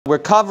we're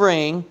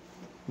covering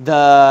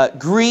the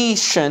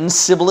Grecian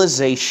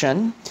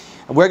civilization.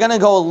 We're going to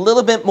go a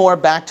little bit more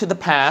back to the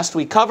past.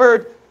 We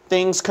covered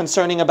things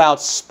concerning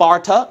about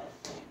Sparta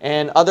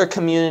and other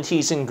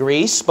communities in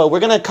Greece, but we're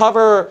going to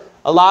cover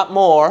a lot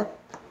more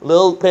a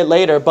little bit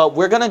later, but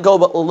we're going to go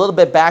a little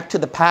bit back to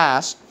the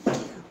past.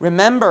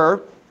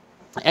 Remember,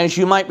 as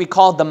you might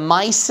recall, the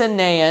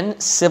Mycenaean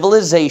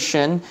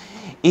civilization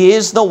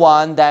is the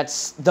one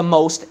that's the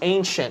most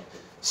ancient.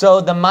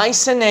 So the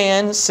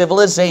Mycenaean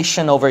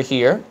civilization over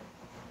here,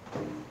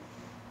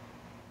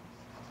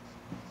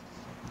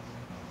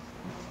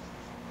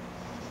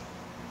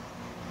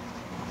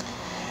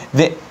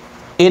 it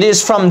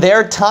is from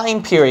their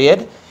time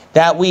period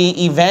that we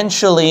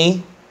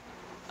eventually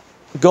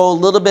go a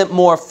little bit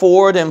more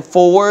forward and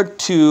forward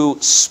to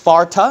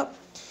Sparta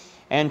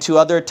and to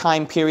other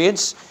time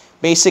periods.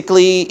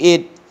 Basically,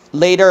 it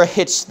later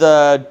hits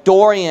the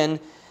Dorian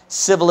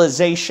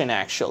civilization,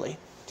 actually.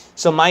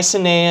 So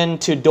Mycenaean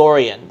to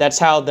Dorian, that's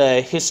how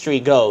the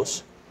history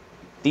goes.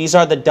 These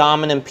are the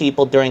dominant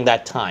people during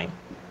that time.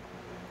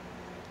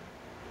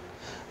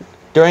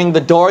 During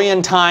the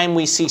Dorian time,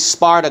 we see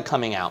Sparta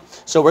coming out.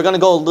 So we're going to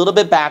go a little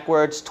bit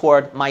backwards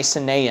toward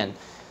Mycenaean.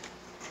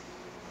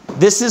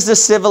 This is the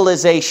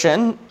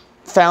civilization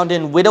found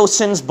in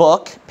Widowson's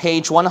book,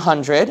 page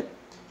 100,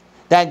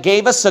 that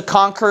gave us the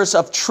conquerors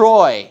of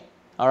Troy.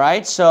 All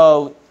right,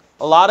 so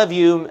a lot of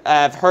you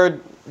have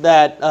heard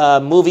that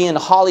movie in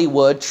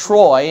Hollywood,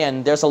 Troy,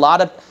 and there's a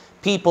lot of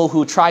people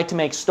who try to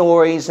make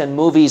stories and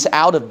movies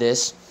out of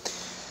this.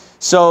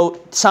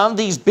 So some of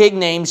these big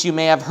names you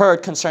may have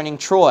heard concerning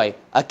Troy: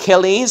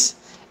 Achilles,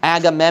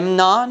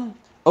 Agamemnon,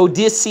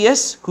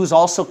 Odysseus, who's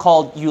also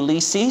called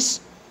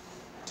Ulysses,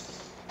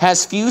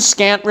 has few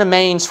scant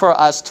remains for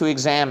us to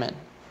examine.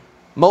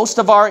 Most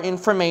of our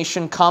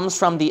information comes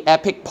from the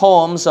epic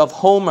poems of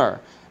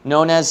Homer,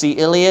 known as the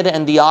Iliad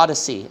and the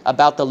Odyssey,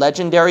 about the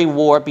legendary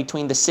war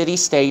between the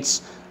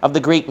city-states of the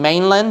Greek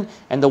mainland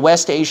and the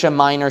West Asia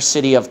Minor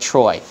city of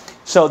Troy.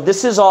 So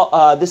this is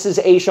all. This is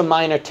Asia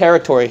Minor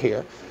territory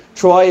here.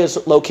 Troy is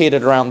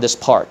located around this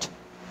part.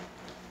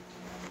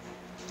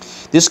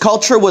 This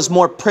culture was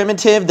more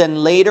primitive than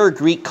later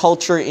Greek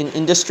culture in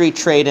industry,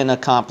 trade, and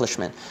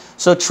accomplishment.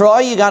 So Troy,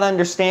 you got to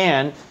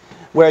understand,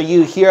 where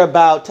you hear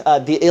about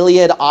the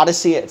Iliad,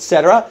 Odyssey,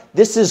 etc.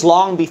 This is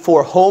long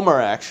before Homer,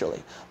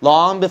 actually.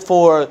 Long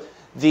before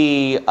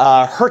the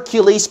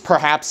Hercules,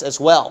 perhaps,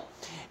 as well.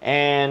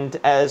 And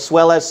as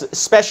well as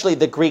especially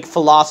the Greek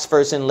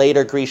philosophers in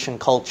later Grecian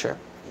culture.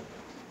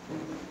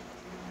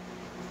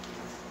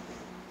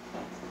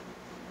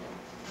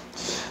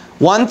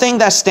 One thing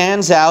that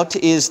stands out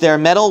is their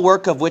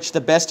metalwork, of which the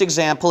best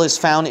example is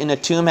found in a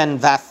tomb in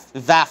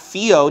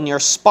Vaphio near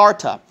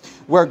Sparta,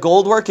 where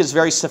goldwork is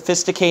very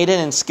sophisticated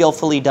and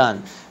skillfully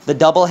done. The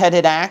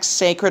double-headed axe,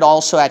 sacred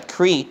also at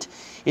Crete,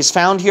 is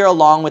found here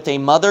along with a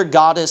mother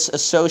goddess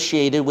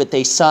associated with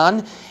a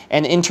sun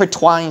and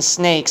intertwined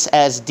snakes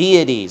as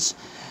deities.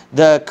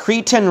 The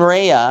Cretan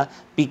Rhea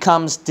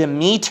becomes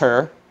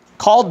Demeter,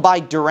 called by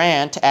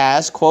Durant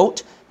as,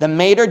 quote, the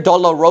Mater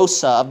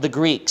Dolorosa of the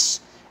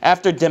Greeks,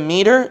 after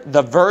Demeter,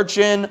 the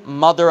Virgin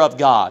Mother of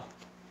God.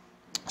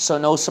 So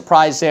no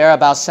surprise there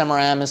about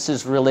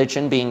Semiramis'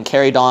 religion being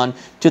carried on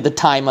to the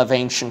time of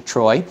ancient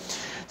Troy.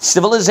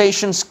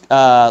 Civilizations,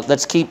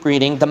 let's keep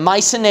reading. The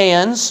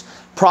Mycenaeans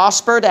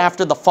prospered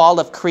after the fall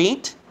of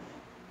Crete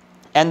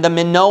and the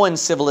Minoan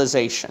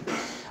civilization.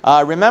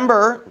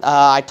 Remember,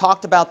 I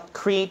talked about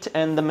Crete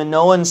and the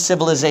Minoan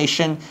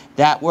civilization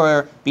that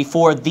were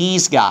before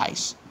these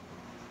guys.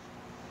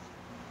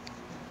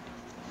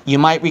 You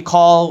might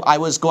recall I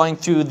was going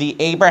through the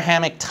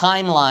Abrahamic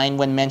timeline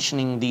when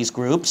mentioning these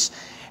groups,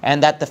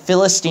 and that the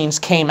Philistines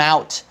came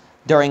out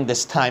during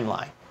this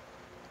timeline.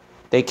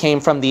 They came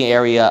from the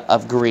area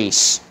of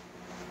Greece.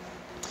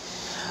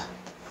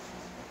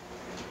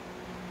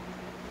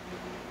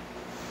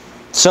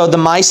 So the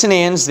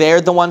Mycenaeans,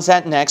 they're the ones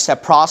that next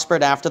have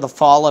prospered after the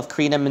fall of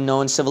Crete and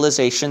Minoan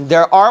civilization.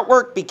 Their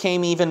artwork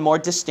became even more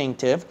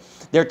distinctive.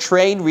 Their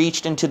trade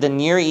reached into the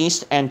Near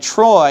East, and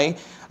Troy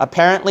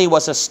apparently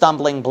was a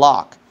stumbling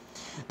block.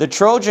 The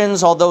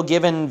Trojans, although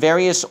given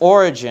various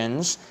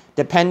origins,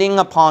 depending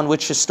upon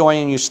which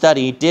historian you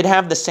study, did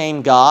have the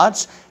same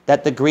gods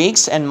that the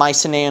Greeks and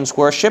Mycenaeans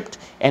worshipped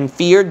and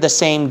feared the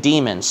same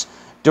demons.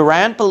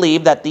 Durant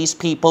believed that these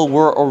people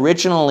were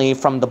originally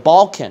from the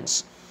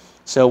Balkans,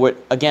 so we're,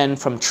 again,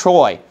 from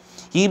Troy.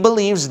 He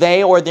believes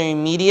they or their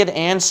immediate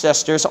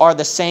ancestors are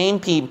the same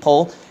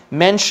people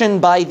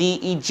mentioned by the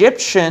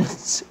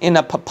Egyptians in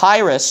a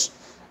papyrus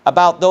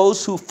about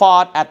those who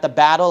fought at the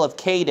Battle of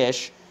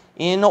Kadesh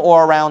in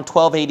or around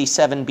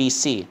 1287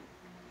 BC.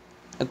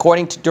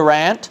 According to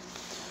Durant,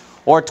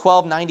 or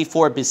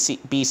 1294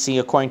 BC,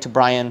 according to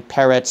Brian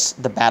Parrott's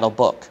The Battle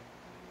Book.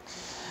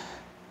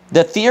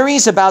 The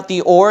theories about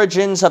the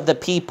origins of the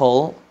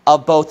people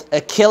of both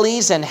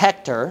Achilles and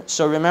Hector,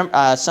 so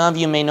remember, some of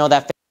you may know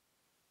that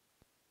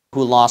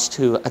who lost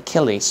to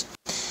Achilles.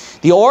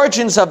 The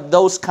origins of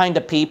those kind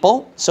of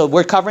people, so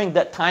we're covering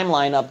that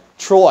timeline of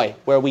Troy,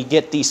 where we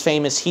get these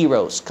famous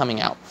heroes coming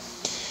out.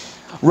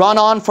 run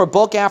on for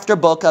book after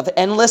book of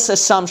endless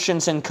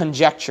assumptions and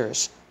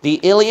conjectures. The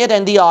Iliad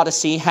and the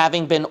Odyssey,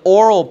 having been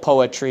oral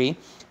poetry,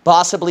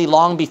 possibly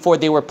long before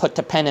they were put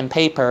to pen and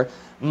paper,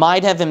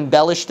 might have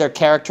embellished their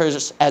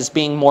characters as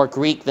being more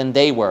Greek than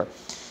they were.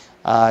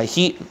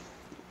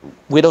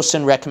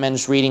 Widdowson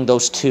recommends reading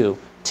those two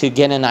to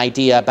get an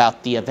idea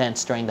about the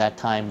events during that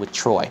time with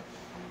Troy.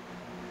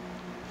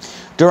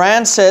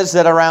 Durant says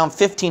that around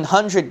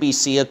 1500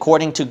 BC,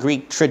 according to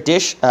Greek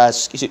tradition,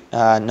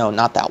 no,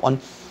 not that one.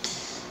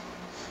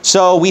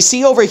 So we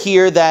see over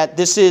here that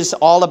this is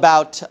all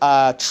about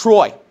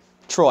Troy.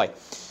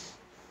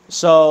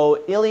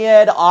 So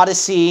Iliad,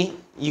 Odyssey,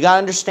 you got to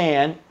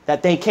understand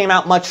that they came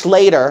out much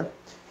later.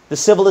 The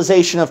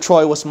civilization of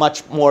Troy was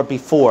much more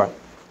before,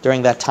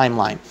 during that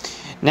timeline.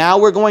 Now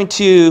we're going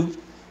to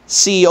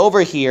see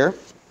over here,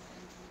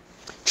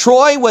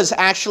 Troy was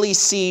actually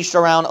sieged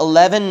around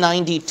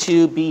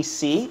 1192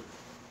 BC.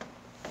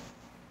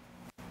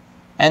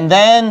 And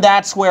then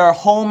that's where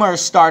Homer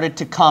started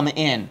to come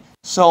in.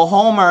 So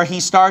Homer, he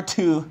started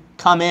to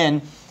come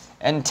in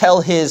and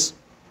tell his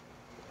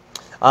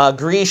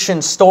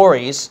Grecian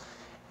stories.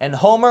 And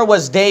Homer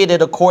was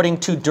dated, according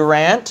to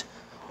Durant,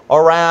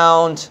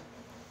 around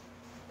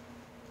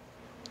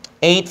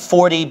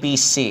 840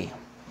 BC.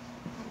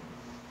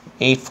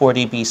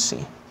 840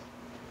 BC.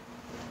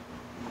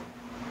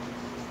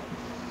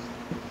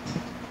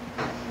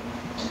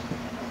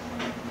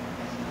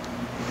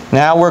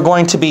 Now we're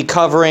going to be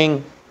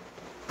covering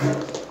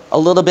a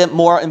little bit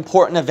more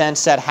important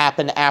events that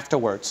happened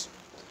afterwards.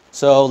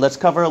 So let's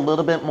cover a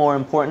little bit more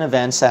important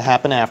events that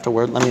happened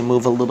afterward. Let me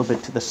move a little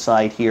bit to the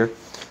side here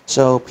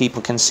so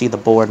people can see the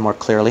board more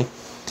clearly.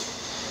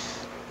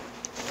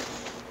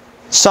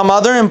 Some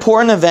other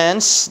important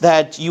events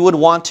that you would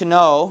want to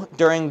know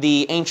during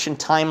the ancient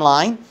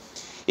timeline.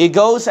 It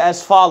goes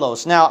as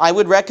follows. Now, I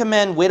would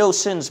recommend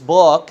Widdowson's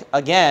book.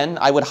 Again,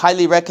 I would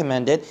highly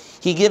recommend it.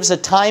 He gives a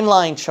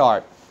timeline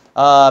chart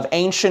of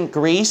ancient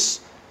Greece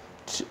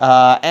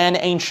and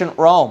ancient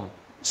Rome.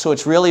 So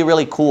it's really,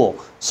 really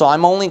cool. So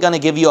I'm only going to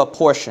give you a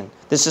portion.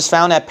 This is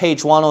found at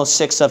page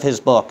 106 of his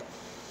book.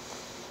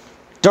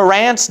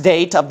 Durant's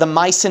date of the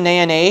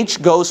Mycenaean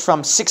age goes from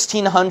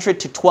 1600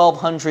 to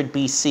 1200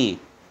 BC.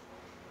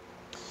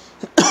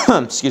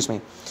 Excuse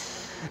me.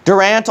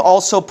 Durant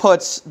also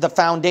puts the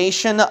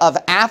foundation of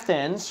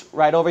Athens,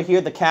 right over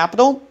here, the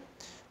capital,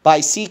 by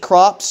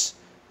Cecrops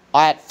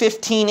at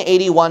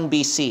 1581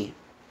 BC.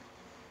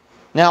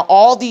 Now,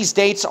 all these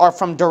dates are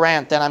from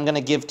Durant that I'm going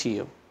to give to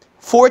you.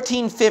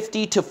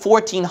 1450 to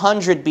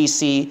 1400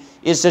 BC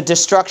is the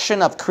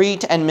destruction of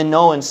Crete and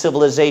Minoan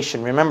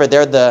civilization. Remember,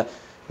 they're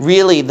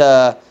really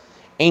the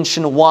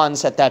ancient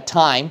ones at that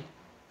time,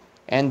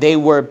 and they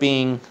were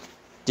being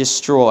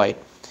destroyed.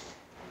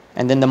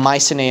 And then the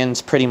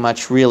Mycenaeans pretty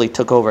much really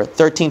took over.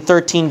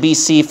 1313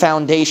 BC,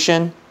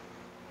 foundation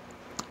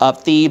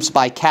of Thebes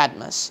by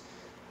Cadmus.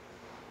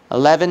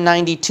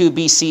 1192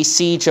 BC,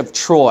 siege of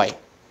Troy.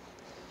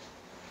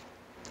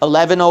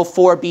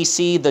 1104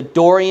 BC, the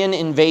Dorian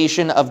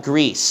invasion of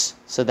Greece.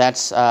 So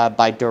that's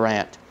by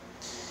Durant.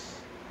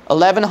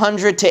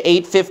 1100 to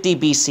 850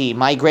 BC,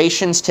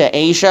 migrations to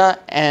Asia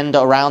and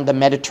around the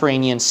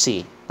Mediterranean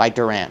Sea by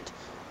Durant.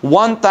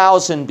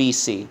 1000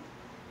 BC,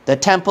 the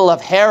temple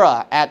of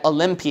Hera at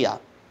Olympia.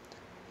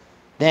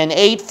 Then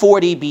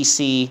 840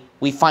 BC,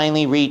 we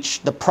finally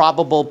reach the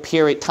probable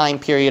time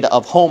period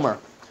of Homer,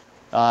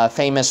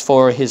 famous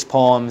for his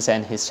poems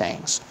and his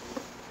sayings.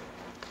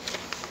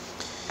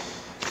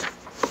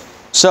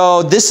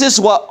 So this is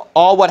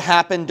all what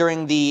happened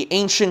during the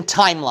ancient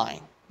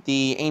timeline.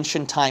 The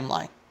ancient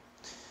timeline.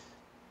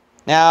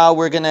 Now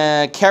we're going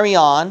to carry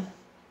on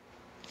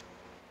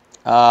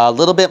a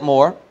little bit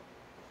more.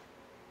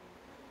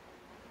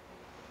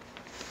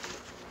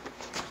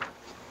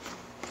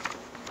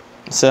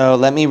 So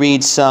let me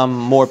read some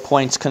more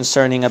points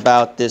concerning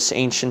about this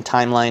ancient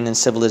timeline and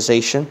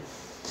civilization.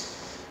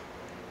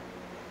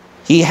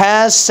 He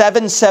has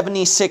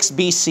 776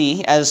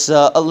 BC as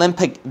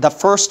the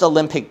first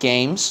Olympic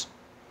Games.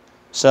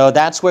 So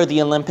that's where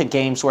the Olympic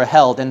Games were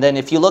held. And then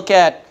if you look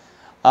at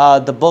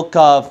the book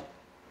of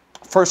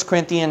 1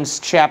 Corinthians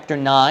chapter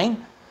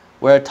 9,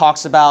 where it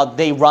talks about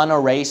they run a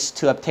race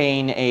to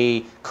obtain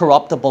a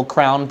corruptible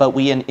crown, but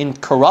we an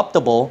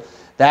incorruptible.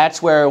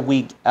 That's where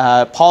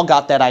Paul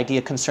got that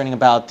idea concerning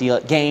about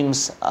the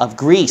games of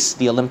Greece,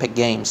 the Olympic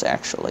Games,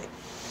 actually.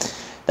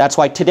 That's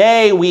why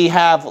today we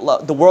have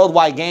the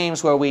worldwide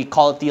games where we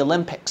call it the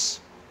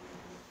Olympics.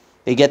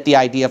 They get the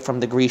idea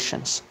from the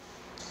Grecians.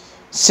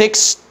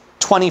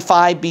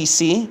 625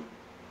 BC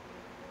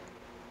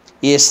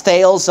is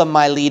Thales of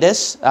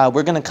Miletus.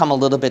 We're going to come a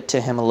little bit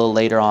to him a little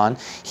later on.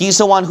 He's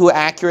the one who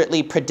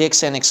accurately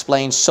predicts and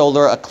explains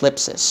solar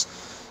eclipses.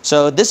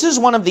 So this is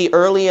one of the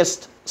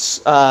earliest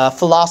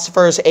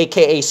philosophers,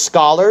 aka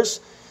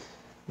scholars,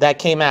 that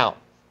came out.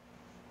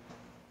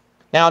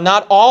 Now,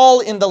 not all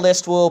in the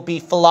list will be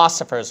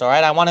philosophers, all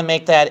right? I want to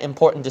make that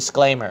important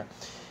disclaimer.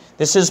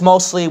 This is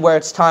mostly where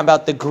it's talking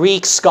about the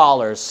Greek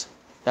scholars.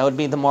 That would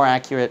be the more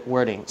accurate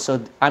wording.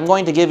 So I'm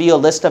going to give you a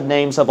list of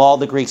names of all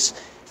the Greeks.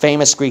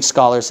 famous Greek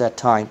scholars at that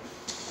time.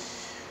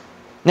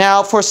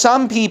 Now, for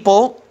some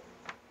people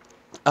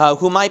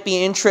who might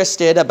be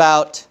interested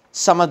about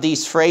some of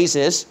these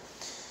phrases,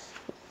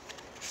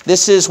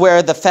 this is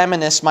where the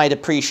feminists might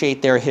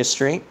appreciate their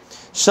history.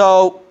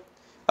 So,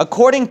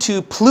 according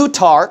to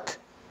Plutarch,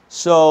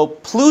 so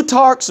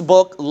Plutarch's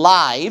book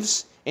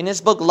Lives, in his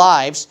book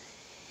Lives,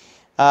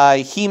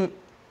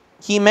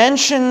 he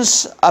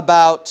mentions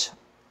about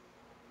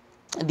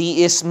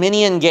the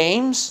Isthmian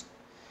Games,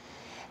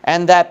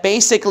 and that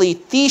basically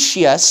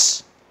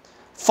Theseus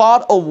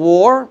fought a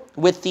war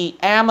with the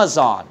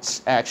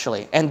Amazons,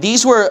 actually. And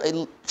these were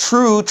a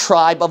true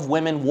tribe of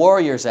women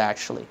warriors,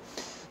 actually.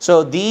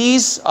 So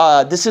this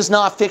is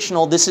not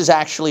fictional, this is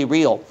actually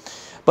real.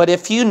 But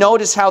if you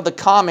notice how the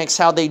comics,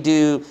 how they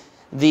do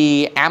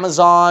the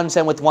Amazons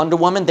and with Wonder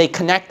Woman, they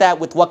connect that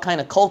with what kind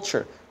of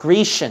culture?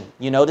 Grecian.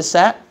 You notice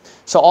that?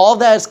 So all of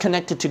that is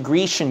connected to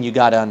Grecian, you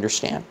got to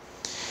understand.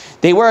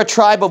 They were a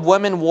tribe of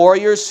women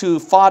warriors who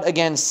fought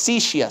against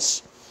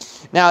Theseus.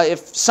 Now, if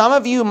some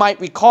of you might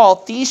recall,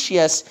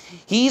 Theseus,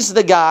 he's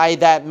the guy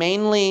that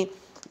mainly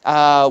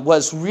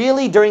was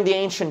really during the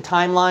ancient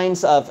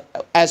timelines of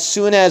as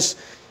soon as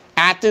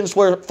Athens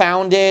were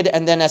founded,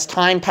 and then as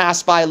time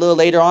passed by a little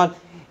later on,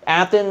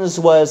 Athens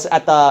was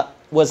at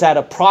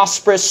a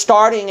prosperous,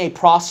 starting a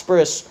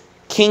prosperous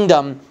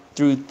kingdom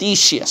through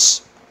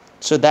Theseus.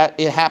 So that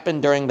it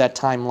happened during that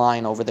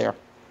timeline over there.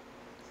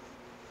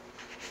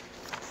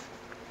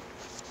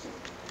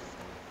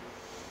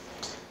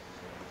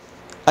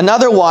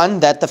 Another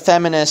one that the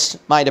feminists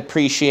might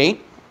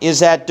appreciate is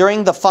that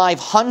during the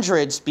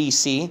 500s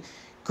BC,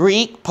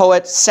 Greek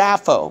poet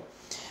Sappho,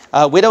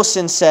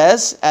 Widdowson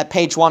says at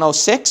page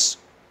 106,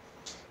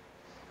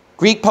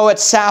 Greek poet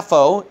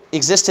Sappho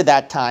existed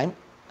that time,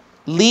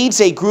 leads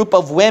a group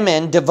of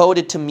women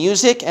devoted to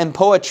music and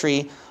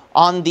poetry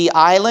on the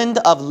island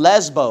of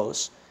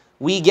Lesbos.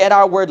 We get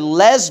our word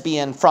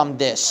lesbian from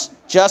this,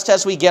 just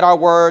as we get our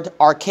word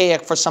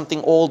archaic for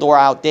something old or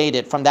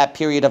outdated from that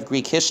period of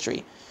Greek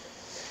history.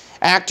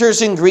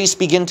 Actors in Greece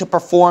begin to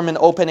perform in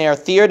open-air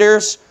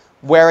theaters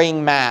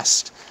wearing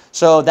masks.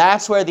 So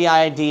that's where the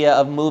idea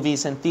of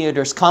movies and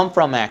theaters come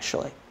from,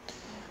 actually.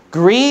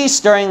 Greece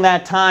during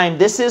that time,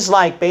 this is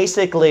like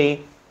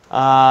basically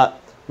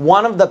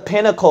one of the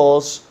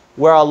pinnacles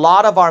where a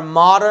lot of our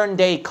modern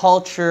day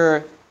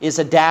culture is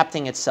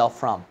adapting itself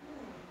from.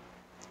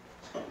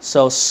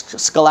 So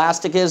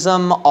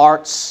scholasticism,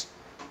 arts,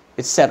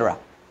 etc.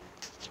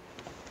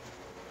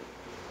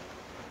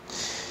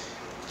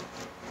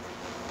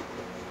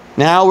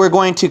 Now we're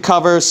going to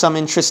cover some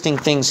interesting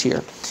things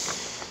here.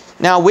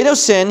 Now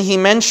Widdowson, he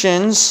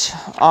mentions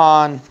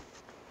on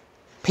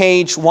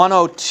page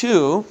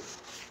 102,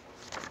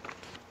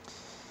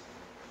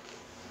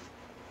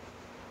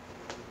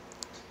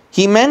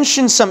 he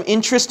mentions some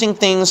interesting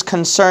things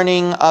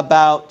concerning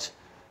about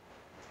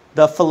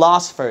the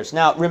philosophers.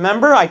 Now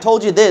remember, I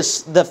told you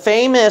this, the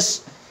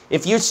famous,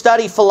 if you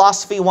study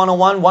Philosophy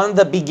 101, one of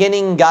the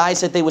beginning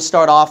guys that they would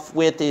start off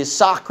with is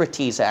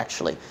Socrates,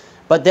 actually.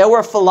 But there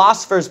were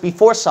philosophers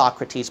before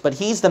Socrates, but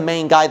he's the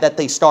main guy that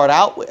they start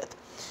out with.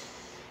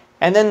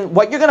 And then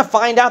what you're going to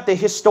find out, the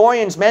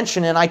historians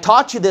mention, and I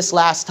taught you this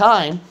last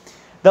time,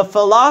 the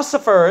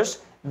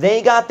philosophers,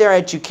 they got their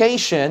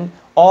education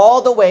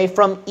all the way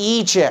from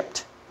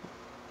Egypt.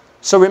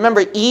 So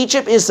remember,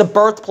 Egypt is the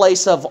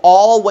birthplace of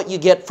all what you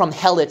get from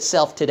hell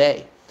itself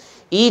today.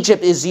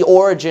 Egypt is the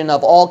origin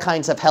of all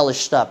kinds of hellish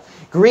stuff.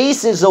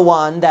 Greece is the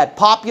one that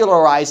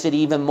popularized it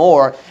even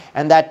more,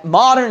 and that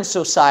modern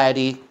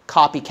society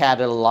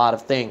copycatted a lot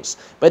of things.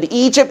 But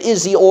Egypt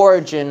is the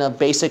origin of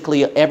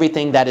basically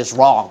everything that is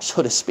wrong,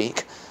 so to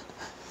speak.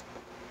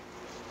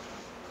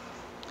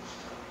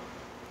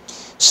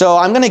 So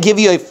I'm going to give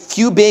you a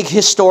few big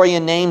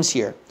historian names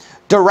here.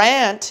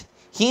 Durant,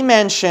 he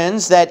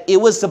mentions that it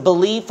was the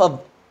belief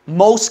of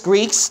most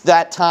Greeks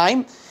that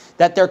time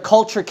that their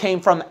culture came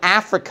from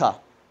Africa.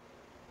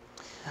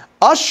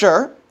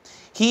 Usher,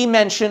 he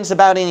mentions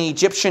about an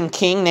Egyptian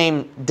king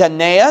named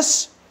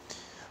Danaus,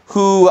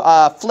 who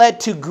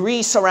fled to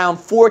Greece around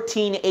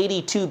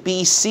 1482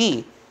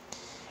 BC.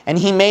 And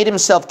he made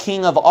himself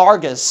king of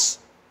Argos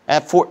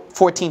at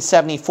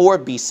 1474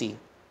 BC.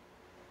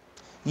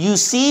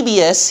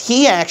 Eusebius,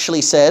 he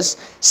actually says,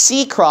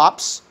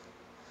 Cecrops,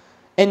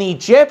 an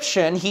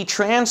Egyptian, he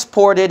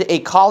transported a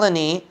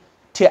colony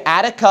to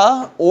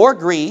Attica or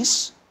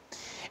Greece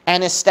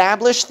and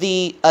established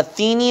the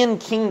Athenian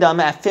kingdom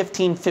at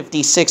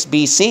 1556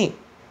 BC.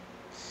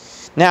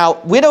 Now,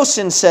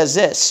 Widdowson says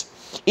this,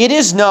 it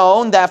is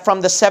known that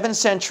from the 7th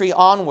century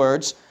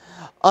onwards,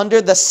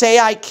 under the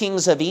Sai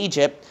kings of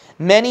Egypt,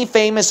 many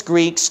famous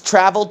Greeks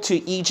traveled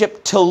to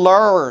Egypt to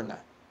learn.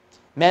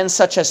 Men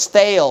such as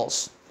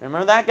Thales,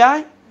 remember that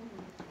guy?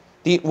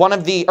 One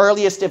of the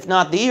earliest, if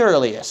not the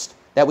earliest,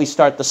 that we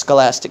start the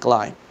scholastic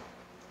line.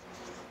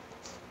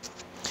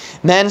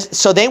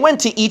 So they went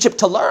to Egypt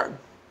to learn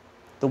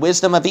the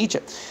wisdom of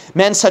Egypt.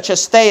 Men such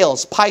as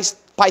Thales,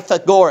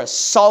 Pythagoras,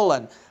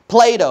 Solon,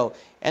 Plato,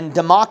 and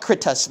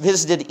Democritus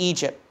visited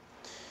Egypt.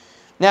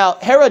 Now,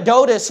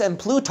 Herodotus and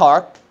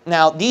Plutarch,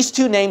 Now, these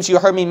two names you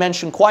heard me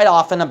mention quite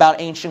often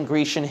about ancient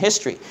Grecian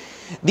history.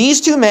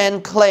 These two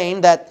men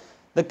claim that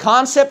the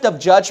concept of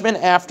judgment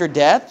after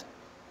death,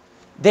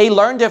 they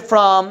learned it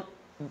from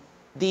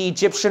the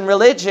Egyptian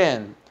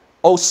religion,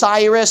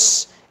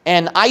 Osiris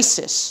and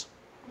Isis.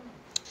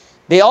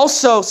 They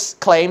also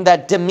claim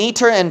that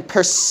Demeter and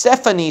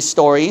Persephone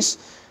stories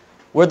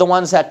were the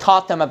ones that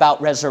taught them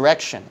about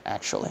resurrection,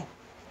 actually.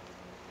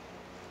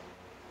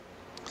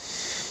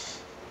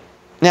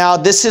 Now,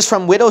 this is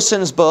from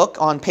Widowson's book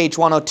on page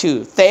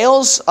 102.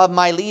 Thales of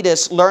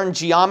Miletus learned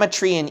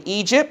geometry in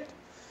Egypt.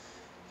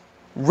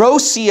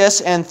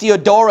 Roscius and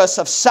Theodorus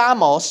of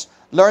Samos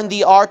learned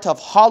the art of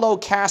hollow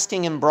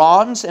casting in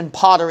bronze and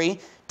pottery,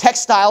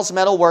 textiles,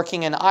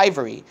 metalworking, and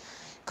ivory.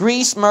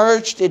 Greece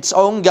merged its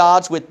own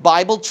gods with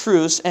Bible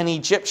truths and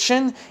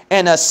Egyptian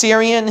and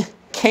Assyrian,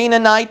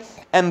 Canaanite,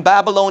 and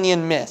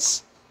Babylonian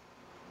myths,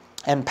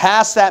 and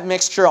passed that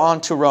mixture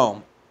on to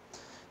Rome.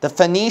 The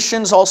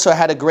Phoenicians also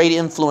had a great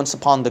influence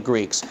upon the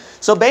Greeks.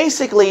 So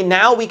basically,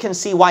 now we can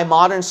see why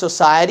modern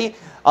society,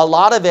 a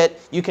lot of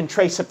it, you can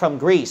trace it from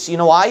Greece. You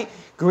know why?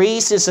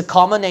 Greece is a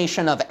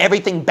culmination of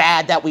everything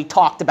bad that we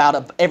talked about,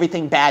 of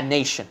everything bad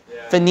nation.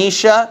 Yeah.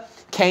 Phoenicia,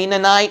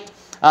 Canaanite,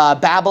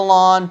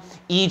 Babylon,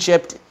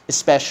 Egypt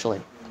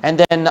especially.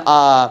 And then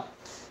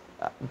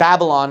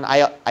Babylon,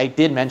 I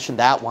did mention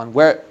that one,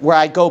 where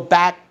I go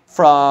back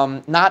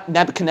from, not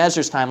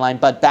Nebuchadnezzar's timeline,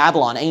 but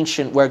Babylon,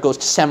 ancient, where it goes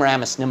to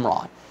Semiramis,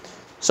 Nimrod.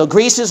 So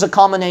Greece is a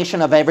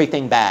culmination of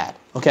everything bad,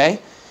 okay?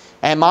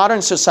 And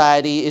modern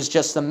society is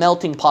just a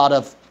melting pot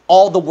of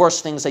all the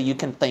worst things that you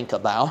can think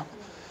about.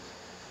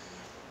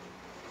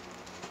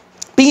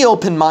 Be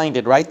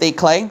open-minded, right, they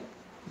claim?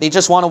 They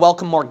just want to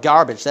welcome more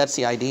garbage. That's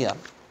the idea.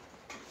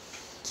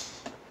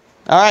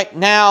 All right,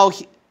 now,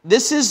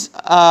 this is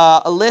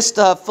a list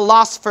of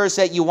philosophers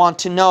that you want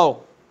to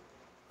know.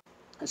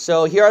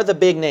 So here are the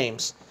big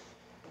names.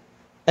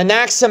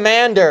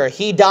 Anaximander,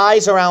 he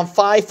dies around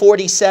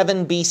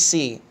 547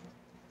 BC.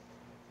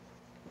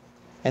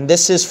 And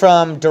this is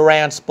from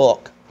Durant's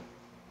book.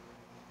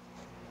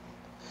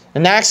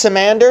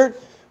 Anaximander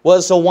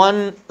was the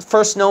one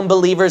first known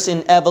believers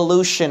in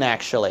evolution,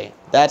 actually.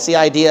 That's the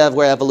idea of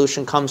where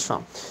evolution comes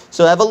from.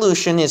 So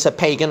evolution is a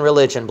pagan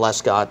religion,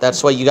 bless God.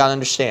 That's what you got to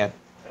understand.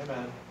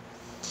 Amen.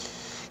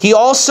 He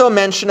also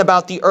mentioned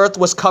about the earth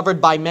was covered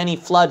by many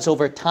floods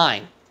over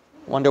time.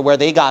 Wonder where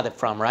they got it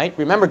from, right?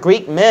 Remember,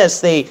 Greek myths,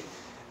 they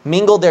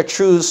mingled their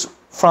truths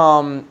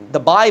from the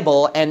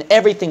Bible and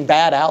everything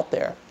bad out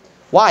there.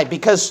 Why?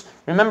 Because,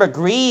 remember,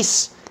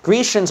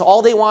 Grecians,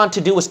 all they wanted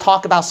to do was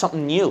talk about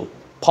something new,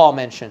 Paul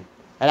mentioned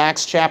in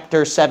Acts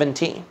chapter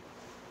 17.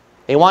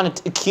 They wanted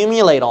to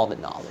accumulate all the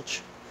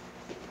knowledge.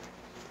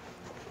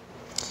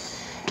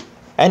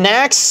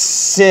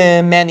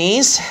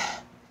 Anaximenes,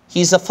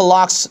 he's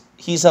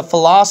a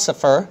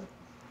philosopher.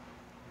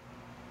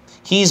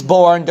 He's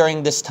born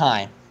during this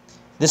time.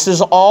 This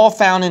is all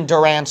found in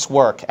Durant's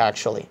work,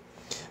 actually.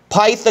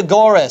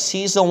 Pythagoras,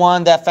 he's the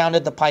one that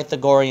founded the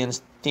Pythagorean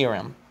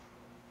theorem.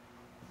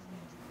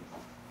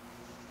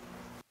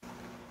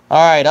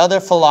 All right, other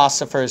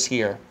philosophers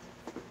here.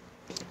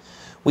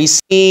 We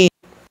see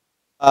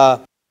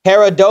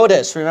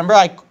Herodotus. Remember,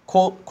 I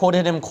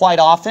quoted him quite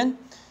often.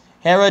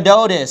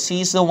 Herodotus,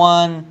 he's the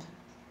one,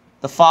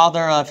 the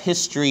father of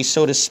history,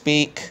 so to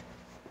speak.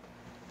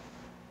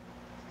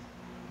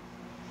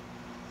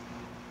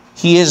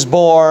 He is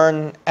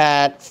born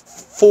at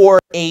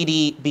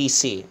 480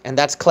 BC, and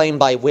that's claimed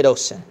by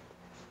Widowson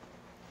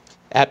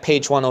at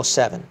page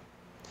 107.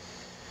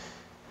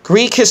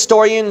 Greek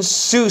historian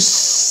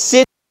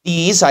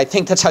Thucydides, I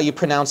think that's how you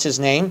pronounce his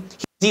name.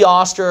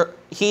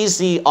 He's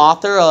the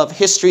author of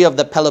History of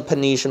the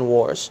Peloponnesian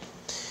Wars.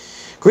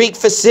 Greek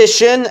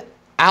physician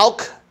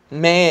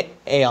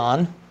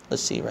Alcmaeon,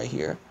 let's see right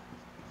here.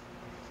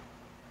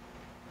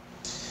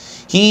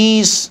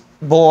 He's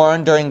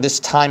born during this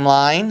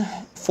timeline,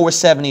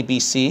 470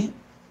 BC.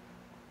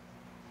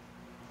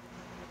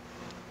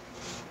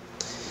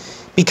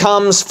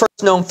 Becomes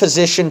first known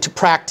physician to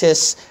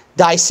practice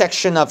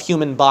dissection of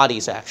human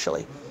bodies,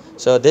 actually.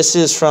 So this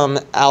is from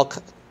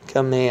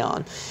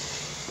Alcmaeon.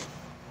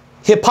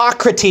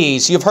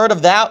 Hippocrates, you've heard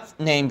of that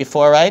name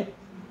before, right?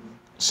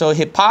 So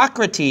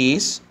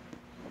Hippocrates,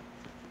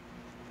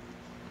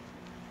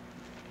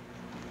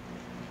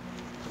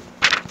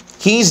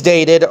 he's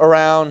dated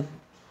around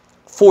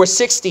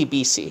 460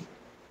 BC.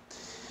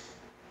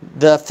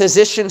 The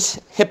physician's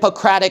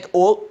Hippocratic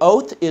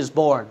oath is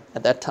born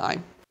at that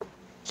time.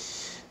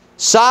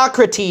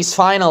 Socrates,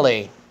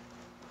 finally.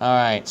 All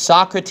right,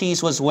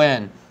 Socrates was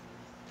when?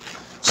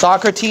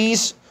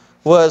 Socrates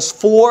was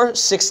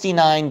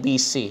 469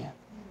 BC.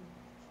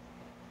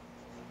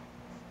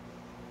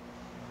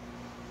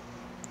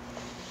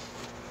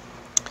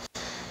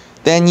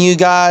 Then you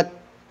got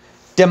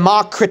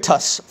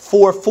Democritus,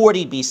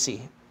 440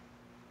 BC.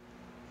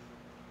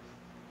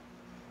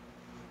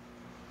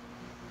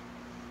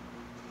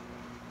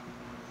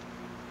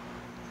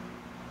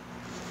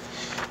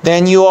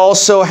 Then you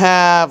also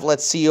have,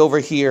 let's see over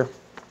here,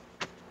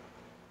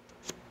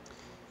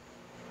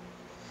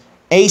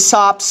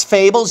 Aesop's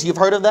Fables, you've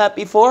heard of that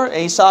before?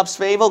 Aesop's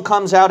Fable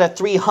comes out at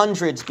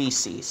 300s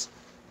BC.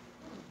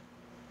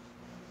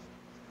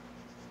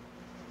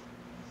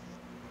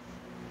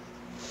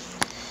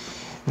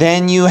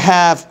 Then you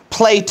have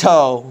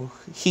Plato.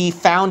 He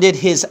founded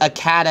his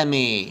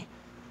academy.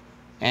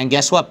 And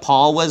guess what?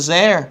 Paul was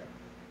there.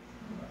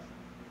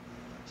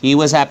 He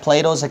was at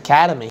Plato's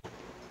academy.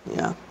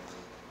 Yeah.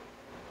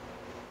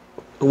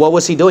 What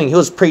was he doing? He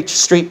was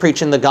street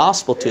preaching the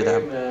gospel to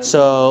them.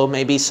 So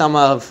maybe some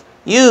of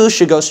you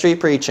should go street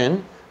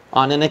preaching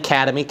on an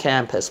academy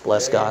campus.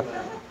 Bless God.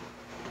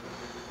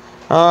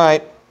 All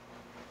right.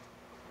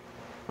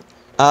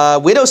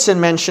 Widdowson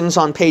mentions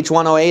on page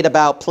 108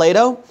 about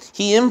Plato.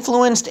 He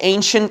influenced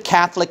ancient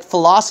Catholic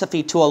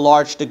philosophy to a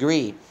large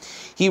degree.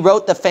 He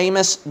wrote the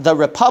famous The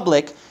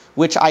Republic,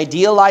 which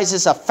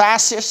idealizes a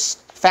fascist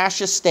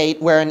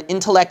state where an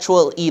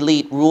intellectual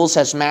elite rules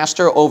as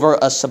master over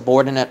a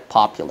subordinate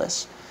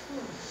populace.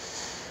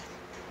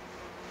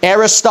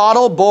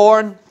 Aristotle,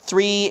 born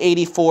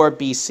 384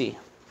 BC.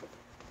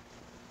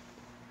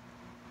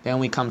 Then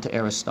we come to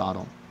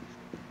Aristotle.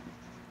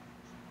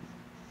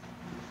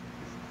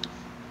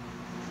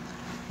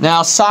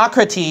 Now,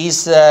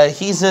 Socrates,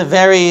 he's a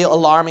very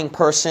alarming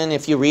person.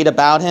 If you read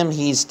about him,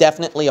 he's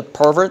definitely a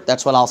pervert.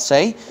 That's what I'll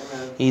say.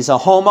 He's a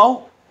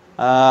homo.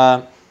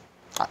 I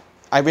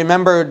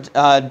remembered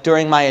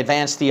during my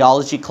advanced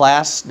theology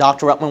class,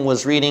 Dr. Ruttman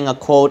was reading a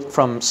quote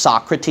from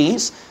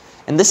Socrates.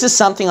 And this is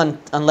something,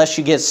 unless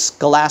you get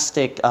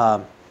scholastic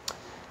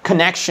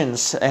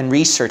connections and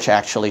research,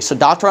 actually. So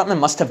Dr. Ruttman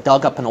must have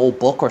dug up an old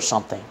book or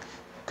something.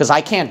 Because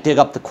I can't dig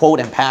up the quote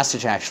and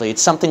passage, actually.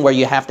 It's something where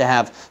you have to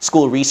have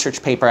school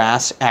research paper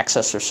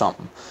access or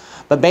something.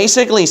 But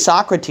basically,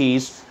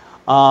 Socrates,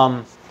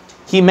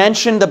 he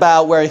mentioned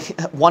about where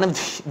one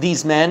of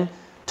these men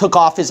took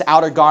off his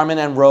outer garment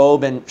and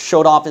robe and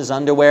showed off his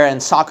underwear.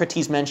 And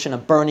Socrates mentioned a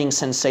burning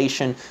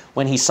sensation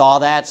when he saw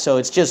that. So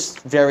it's just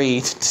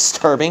very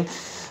disturbing.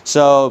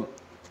 So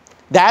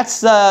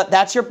that's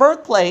your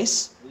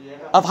birthplace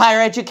of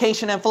higher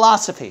education and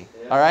philosophy.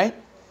 All right?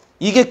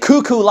 You get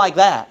cuckoo like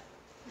that.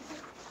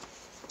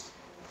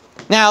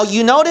 Now,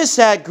 you notice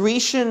that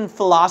Grecian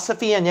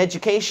philosophy and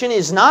education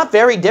is not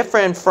very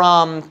different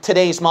from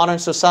today's modern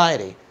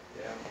society.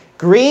 Yeah.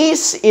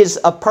 Greece is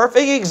a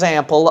perfect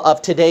example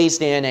of today's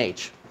day and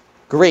age.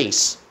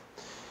 Greece.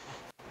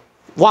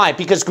 Why?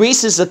 Because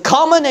Greece is a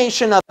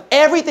culmination of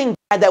everything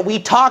bad that we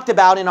talked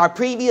about in our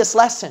previous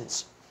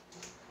lessons.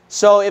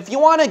 So if you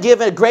want to give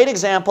a great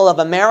example of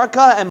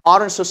America and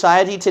modern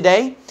society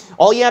today,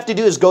 all you have to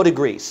do is go to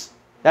Greece.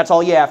 That's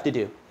all you have to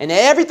do. And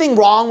everything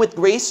wrong with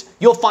Greece,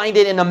 you'll find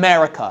it in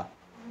America.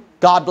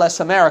 God bless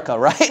America,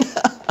 right?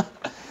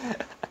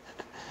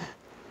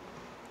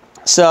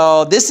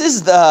 So this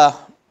is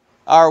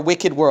our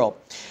wicked world.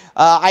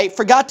 I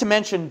forgot to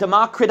mention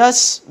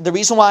Democritus. The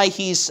reason why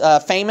he's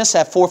famous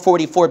at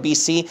 444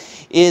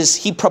 BC is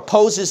he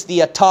proposes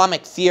the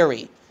atomic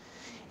theory.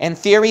 And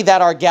theory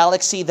that our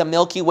galaxy, the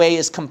Milky Way,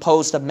 is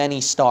composed of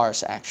many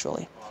stars,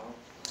 actually.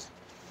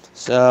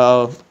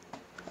 So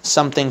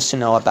some things to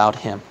know about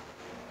him.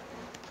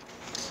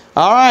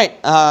 All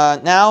right,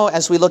 now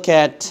as we look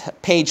at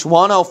page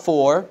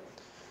 104,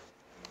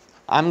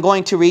 I'm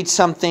going to read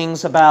some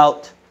things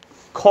about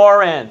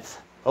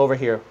Corinth over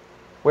here.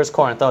 Where's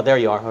Corinth? Oh, there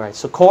you are. All right,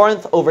 so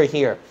Corinth over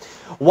here.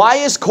 Why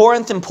is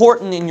Corinth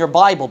important in your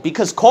Bible?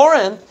 Because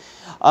Corinth,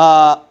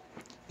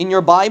 in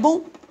your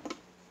Bible,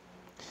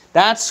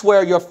 that's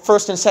where your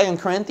 1st and 2nd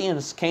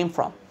Corinthians came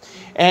from.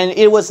 And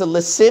it was a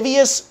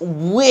lascivious,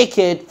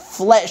 wicked,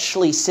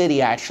 fleshly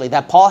city, actually,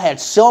 that Paul had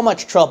so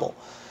much trouble.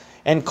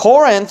 And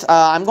Corinth,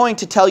 I'm going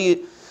to tell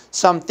you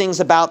some things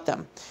about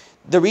them.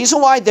 The reason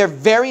why they're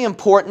very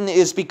important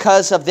is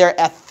because of their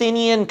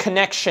Athenian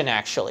connection,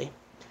 actually.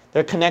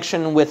 Their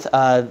connection with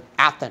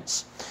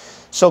Athens.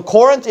 So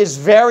Corinth is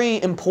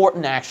very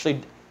important, actually,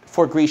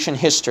 for Grecian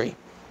history.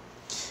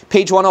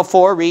 Page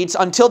 104 reads,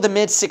 until the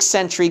mid-6th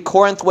century,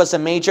 Corinth was a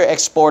major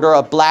exporter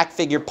of black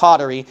figure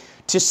pottery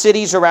to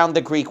cities around the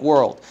Greek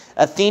world.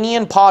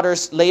 Athenian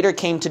potters later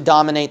came to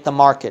dominate the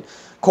market.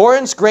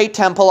 Corinth's great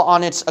temple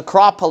on its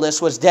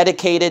Acropolis was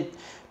dedicated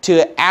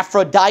to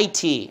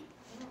Aphrodite.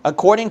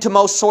 According to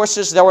most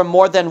sources, there were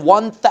more than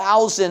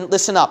 1,000,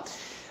 listen up,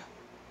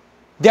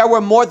 there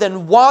were more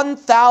than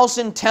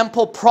 1,000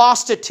 temple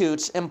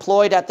prostitutes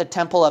employed at the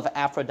temple of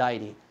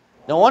Aphrodite.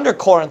 No wonder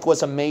Corinth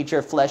was a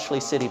major fleshly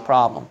city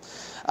problem.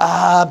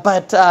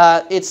 But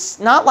it's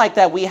not like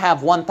that we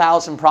have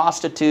 1,000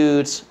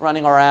 prostitutes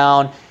running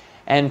around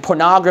and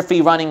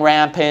pornography running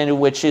rampant,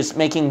 which is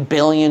making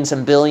billions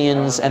and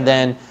billions. And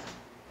then,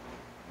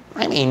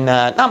 I mean,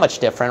 not much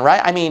different,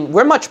 right? I mean,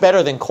 we're much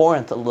better than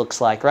Corinth, it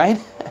looks like, right?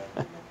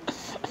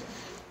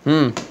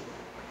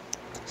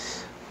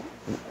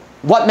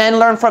 What men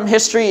learn from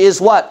history is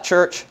what,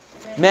 church?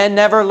 Men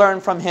never learn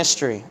from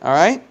history, all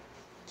right?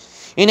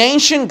 In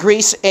ancient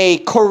Greece, a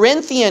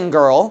Corinthian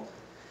girl,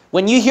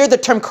 when you hear the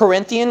term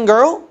Corinthian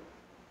girl,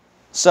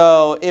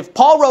 so if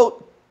Paul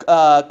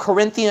wrote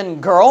Corinthian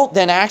girl,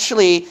 then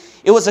actually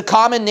it was a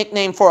common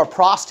nickname for a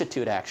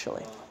prostitute,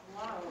 actually.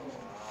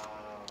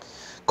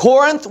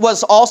 Corinth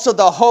was also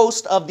the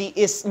host of the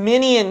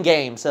Isthmian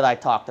Games that I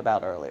talked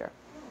about earlier.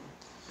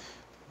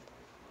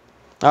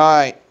 All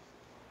right.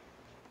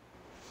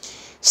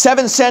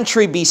 7th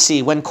century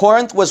BC, when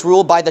Corinth was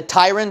ruled by the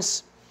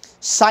tyrants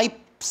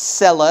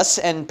Cypselus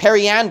and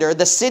Periander,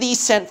 the city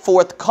sent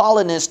forth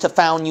colonists to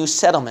found new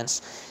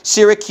settlements.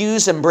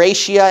 Syracuse,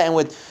 Ambracia, and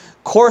with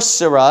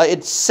Corcyra,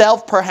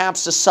 itself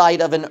perhaps the site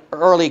of an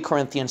early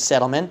Corinthian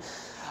settlement,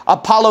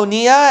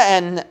 Apollonia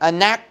and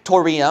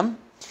Anactorium.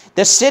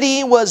 The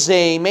city was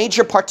a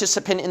major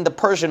participant in the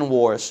Persian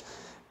Wars,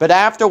 but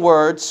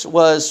afterwards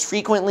was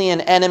frequently an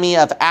enemy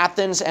of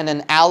Athens and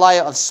an ally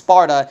of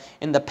Sparta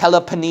in the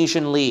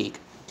Peloponnesian League.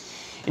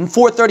 In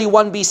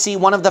 431 BC,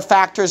 one of the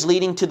factors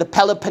leading to the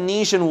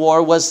Peloponnesian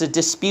War was the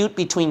dispute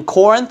between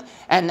Corinth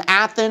and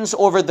Athens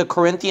over the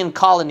Corinthian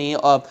colony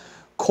of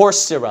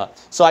Corcyra.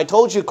 So I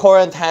told you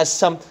Corinth has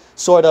some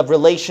sort of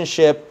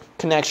relationship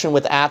connection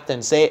with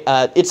Athens.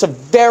 It's a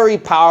very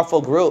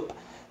powerful group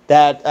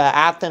that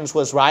Athens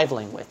was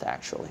rivaling with,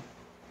 actually.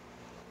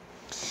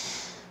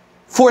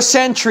 4th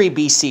century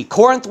BC,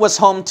 Corinth was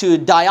home to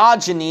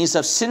Diogenes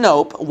of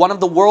Sinope, one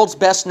of the world's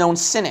best-known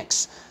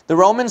cynics. The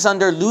Romans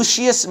under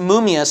Lucius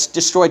Mummius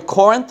destroyed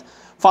Corinth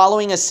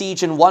following a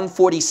siege in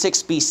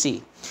 146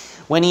 BC.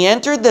 When he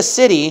entered the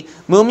city,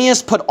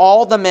 Mummius put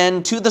all the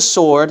men to the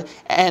sword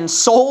and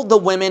sold the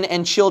women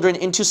and children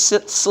into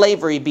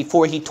slavery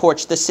before he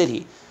torched the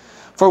city,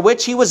 for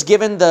which he was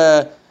given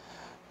the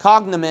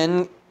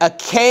cognomen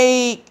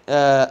Achaicus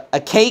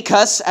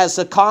as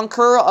the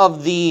conqueror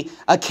of the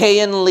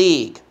Achaean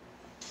League.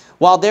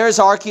 While there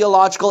is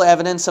archaeological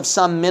evidence of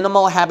some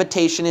minimal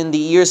habitation in the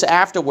years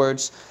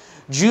afterwards,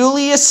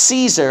 Julius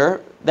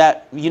Caesar,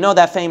 you know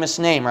that famous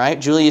name, right?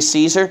 Julius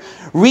Caesar,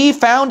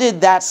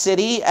 refounded that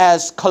city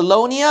as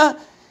Colonia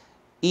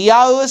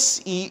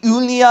Iulius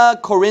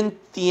Iulia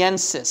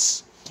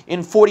Corinthiensis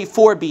in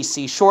 44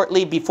 BC,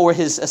 shortly before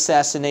his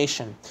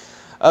assassination.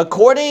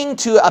 According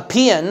to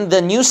Appian, the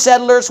new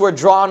settlers were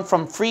drawn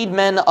from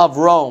freedmen of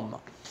Rome.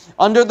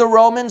 Under the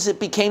Romans, it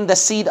became the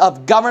seat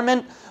of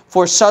government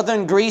for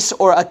southern Greece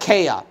or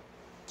Achaia.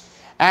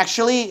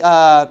 Actually,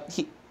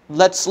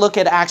 let's look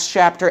at Acts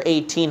chapter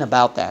 18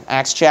 about that.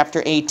 Acts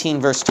chapter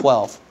 18, verse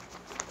 12.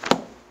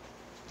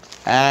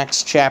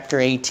 Acts chapter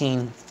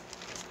 18,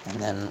 and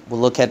then we'll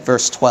look at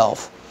verse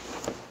 12.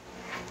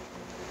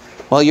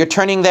 While you're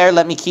turning there,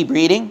 let me keep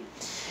reading.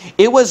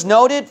 It was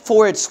noted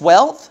for its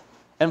wealth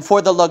and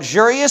for the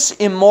luxurious,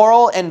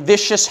 immoral, and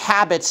vicious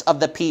habits of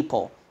the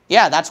people.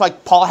 Yeah, that's why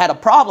Paul had a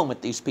problem with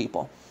these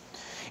people.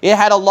 It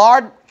had a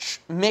large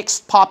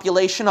mixed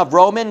population of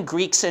Roman,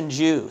 Greeks, and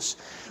Jews,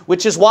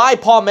 which is why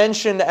Paul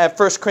mentioned at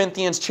 1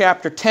 Corinthians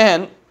chapter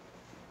 10,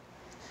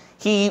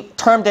 he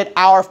termed it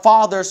our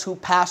fathers who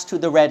passed to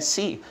the Red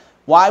Sea.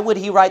 Why would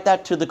he write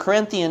that to the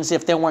Corinthians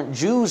if there weren't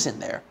Jews in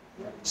there?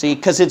 See,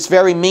 because it's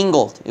very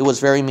mingled. It was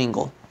very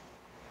mingled.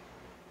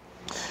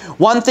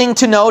 One thing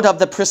to note of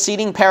the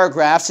preceding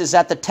paragraphs is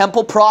that the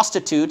temple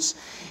prostitutes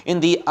in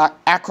the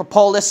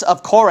Acropolis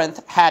of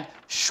Corinth had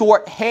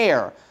short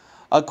hair,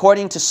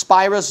 according to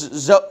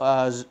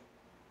Spyros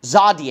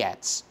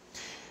Zodiates,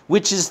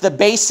 which is the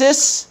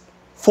basis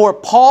for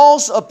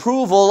Paul's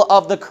approval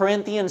of the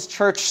Corinthians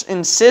church's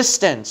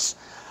insistence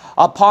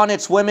upon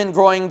its women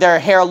growing their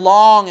hair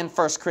long in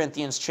 1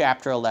 Corinthians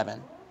chapter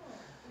 11,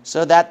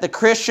 so that the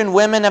Christian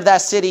women of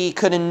that city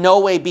could in no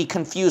way be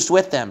confused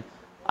with them.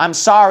 I'm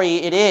sorry,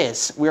 it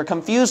is. We're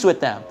confused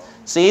with them.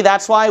 See,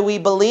 that's why we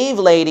believe,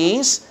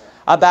 ladies,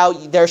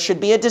 about there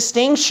should be a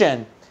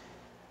distinction.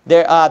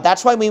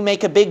 That's why we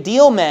make a big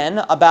deal, men,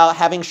 about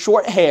having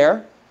short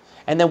hair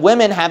and then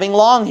women having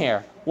long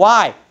hair.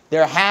 Why?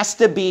 There has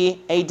to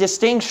be a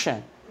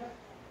distinction.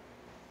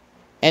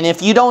 And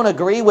if you don't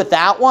agree with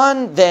that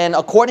one, then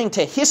according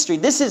to history,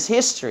 this is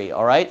history,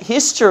 all right?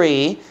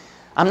 History,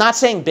 I'm not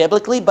saying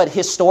biblically, but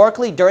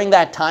historically, during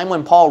that time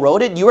when Paul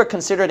wrote it, you were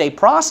considered a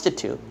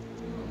prostitute.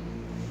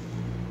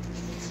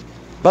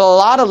 But a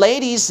lot of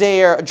ladies,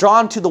 they are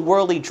drawn to the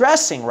worldly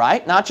dressing,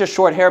 right? Not just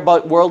short hair,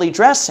 but worldly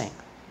dressing.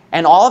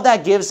 And all of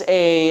that gives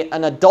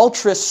an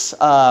adulterous,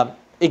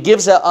 it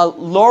gives a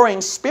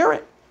alluring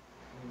spirit.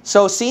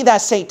 So see that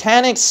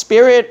satanic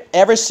spirit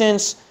ever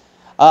since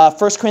 1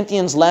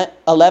 Corinthians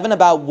 11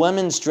 about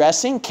women's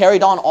dressing,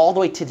 carried on all the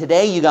way to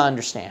today, you got to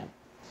understand.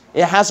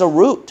 It has a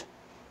root.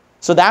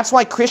 So that's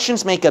why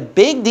Christians make a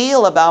big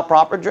deal about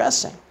proper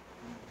dressing.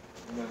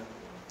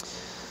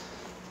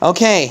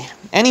 Okay,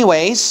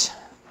 anyways,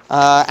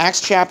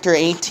 Acts chapter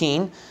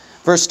 18,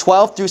 verse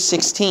 12 through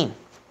 16.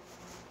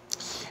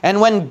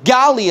 And when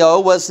Gallio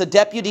was the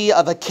deputy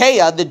of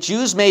Achaia, the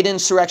Jews made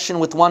insurrection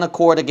with one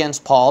accord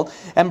against Paul,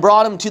 and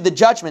brought him to the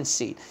judgment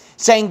seat,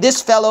 saying,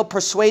 This fellow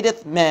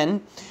persuadeth men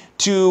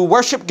to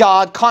worship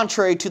God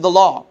contrary to the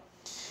law.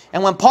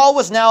 And when Paul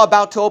was now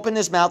about to open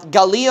his mouth,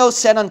 Gallio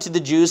said unto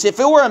the Jews, If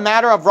it were a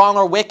matter of wrong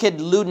or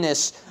wicked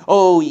lewdness,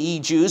 O ye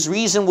Jews,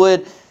 reason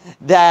would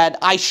that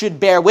I should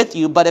bear with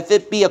you. But if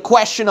it be a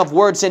question of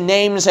words and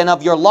names and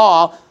of your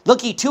law,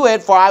 look ye to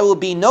it, for I will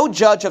be no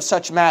judge of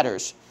such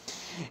matters.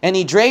 And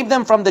he drave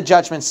them from the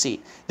judgment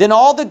seat. Then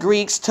all the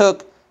Greeks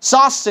took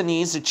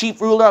Sosthenes, the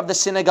chief ruler of the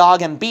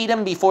synagogue, and beat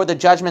him before the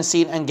judgment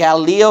seat, and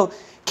Galileo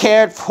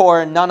cared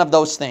for none of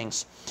those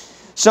things.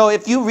 So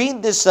if you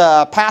read this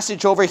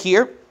passage over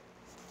here,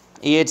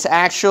 it's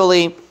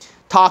actually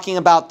talking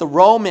about the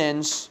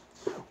Romans,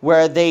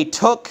 where they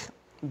took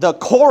the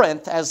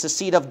Corinth as the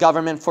seat of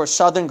government for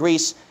southern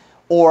Greece,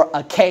 or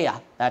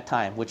Achaia that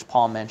time, which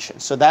Paul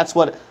mentioned. So that's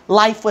what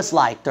life was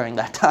like during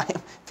that time,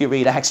 if you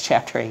read Acts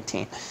chapter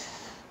 18.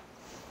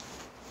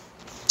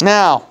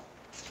 Now,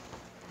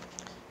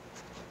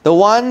 the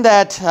one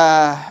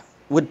that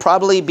would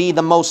probably be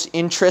the most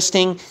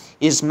interesting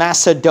is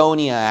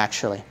Macedonia,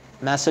 actually.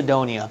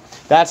 Macedonia.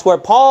 That's where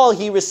Paul,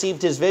 he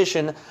received his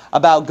vision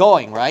about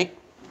going, right?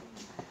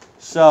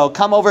 So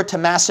come over to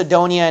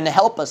Macedonia and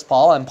help us,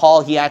 Paul. And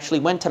Paul, he actually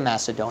went to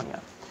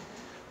Macedonia.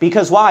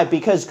 Because why?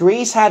 Because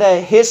Greece had a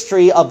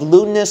history of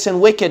lewdness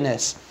and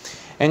wickedness.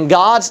 And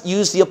God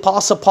used the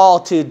Apostle Paul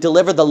to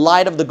deliver the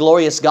light of the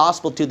glorious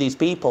gospel to these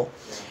people.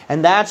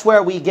 And that's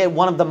where we get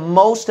one of the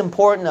most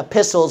important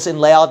epistles in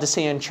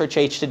Laodicean church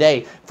age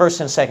today,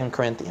 1st and 2nd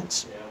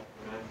Corinthians.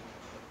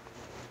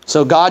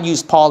 So God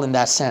used Paul in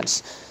that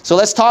sense. So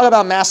let's talk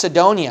about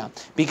Macedonia,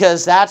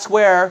 because that's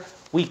where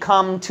we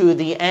come to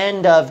the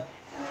end of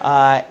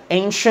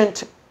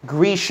ancient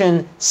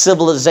Grecian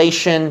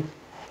civilization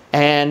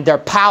and their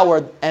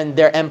power and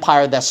their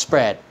empire that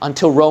spread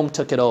until Rome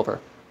took it over.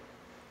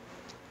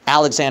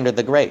 Alexander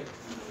the Great.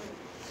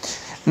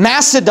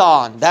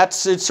 Macedon,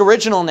 that's its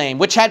original name,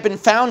 which had been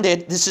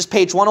founded, this is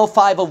page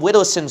 105 of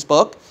Whittelson's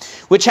book,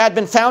 which had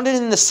been founded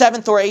in the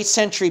 7th or 8th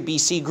century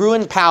BC, grew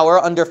in power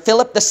under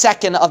Philip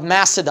II of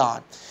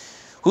Macedon,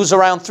 who's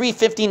around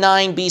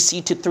 359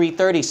 BC to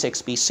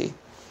 336 BC,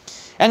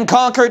 and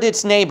conquered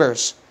its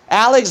neighbors.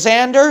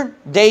 Alexander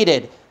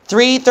dated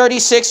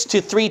 336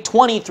 to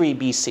 323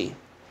 BC,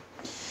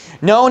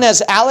 known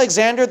as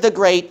Alexander the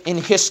Great in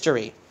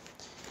history.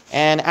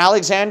 And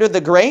Alexander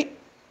the Great,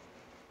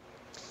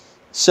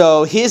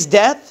 so his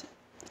death,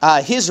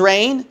 his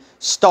reign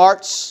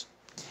starts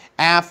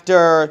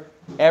after,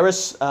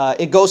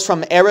 it goes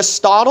from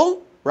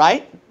Aristotle,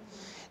 right?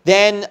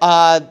 Then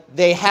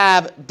they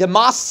have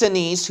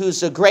Demosthenes, who's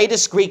the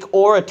greatest Greek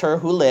orator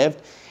who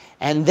lived,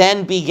 and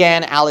then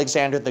began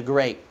Alexander the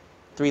Great,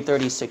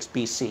 336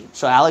 BC.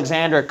 So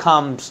Alexander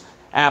comes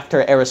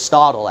after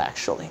Aristotle,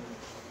 actually.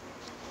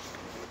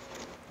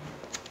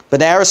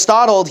 But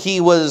Aristotle,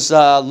 he was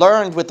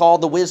learned with all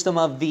the wisdom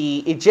of the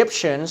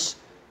Egyptians,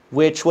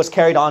 which was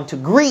carried on to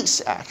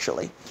Greece,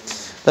 actually.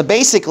 But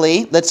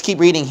basically, let's keep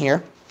reading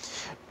here.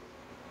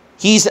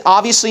 He's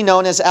obviously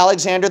known as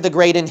Alexander the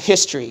Great in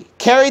history.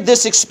 Carried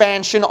this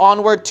expansion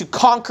onward to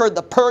conquer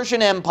the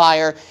Persian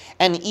Empire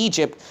and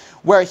Egypt,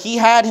 where he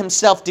had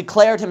himself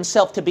declared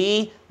himself to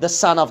be the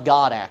Son of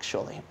God,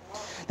 actually.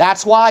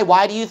 That's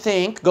why do you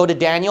think, go to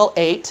Daniel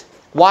 8,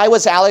 why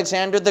was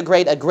Alexander the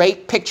Great a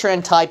great picture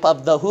and type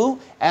of the who?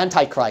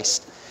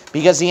 Antichrist.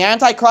 Because the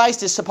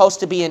Antichrist is supposed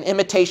to be an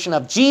imitation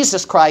of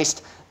Jesus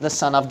Christ, the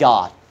Son of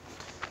God.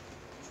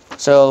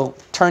 So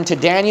turn to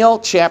Daniel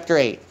chapter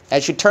 8.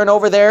 As you turn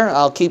over there,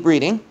 I'll keep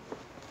reading.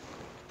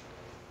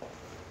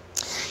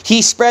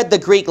 He spread the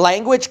Greek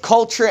language,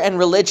 culture, and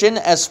religion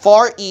as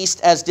far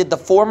east as did the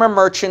former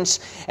merchants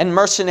and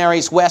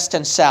mercenaries west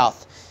and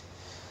south.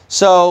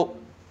 So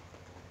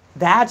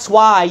that's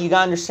why you got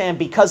to understand,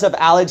 because of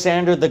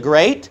Alexander the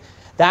Great,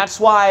 that's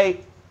why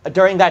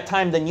during that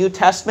time the New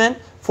Testament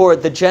for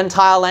the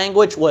Gentile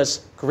language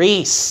was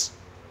Greece.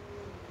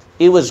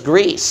 It was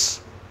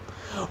Greece.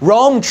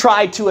 Rome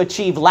tried to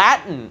achieve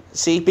Latin,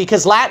 see,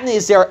 because Latin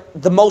is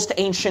the most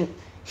ancient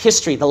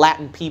history, the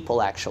Latin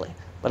people actually.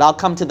 But I'll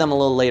come to them a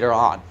little later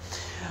on.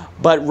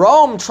 But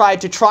Rome tried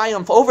to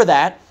triumph over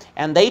that,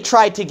 and they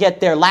tried to get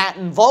their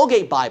Latin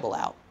Vulgate Bible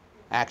out,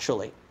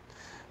 actually.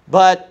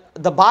 But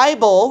the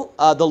Bible,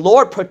 the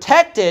Lord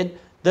protected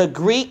the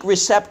Greek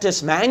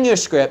Receptus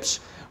manuscripts,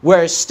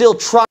 where it still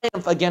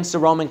triumphed against the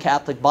Roman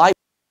Catholic Bible,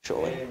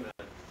 actually. Amen.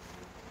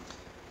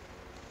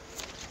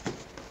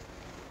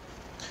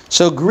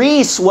 So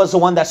Greece was the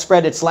one that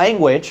spread its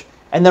language,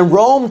 and then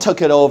Rome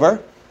took it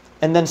over,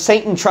 and then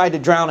Satan tried to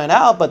drown it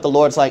out, but the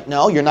Lord's like,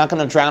 no, you're not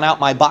going to drown out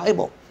my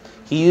Bible.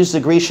 He used the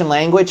Grecian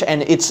language,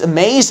 and it's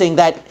amazing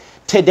that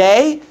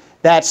today,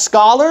 that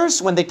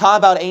scholars, when they talk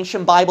about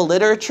ancient Bible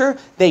literature,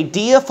 they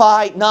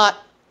deify not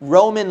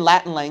Roman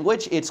Latin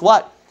language, it's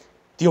what?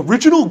 The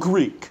original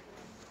Greek.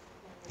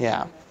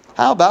 Yeah.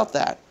 How about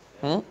that?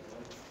 All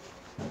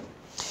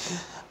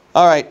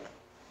right.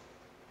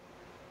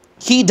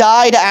 He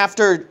died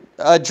after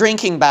a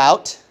drinking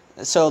bout.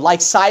 So like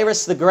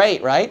Cyrus the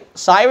Great, right?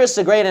 Cyrus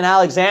the Great and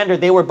Alexander,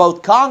 they were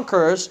both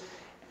conquerors,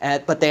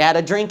 but they had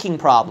a drinking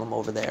problem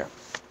over there.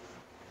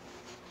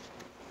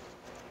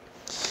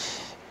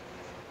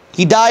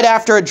 He died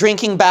after a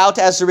drinking bout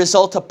as a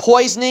result of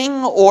poisoning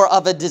or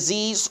of a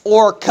disease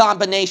or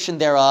combination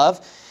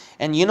thereof.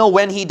 And you know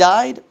when he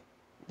died?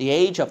 The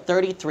age of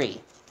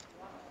 33.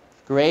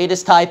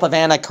 Greatest type of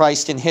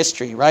Antichrist in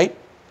history, right?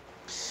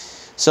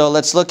 So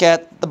let's look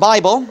at the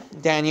Bible,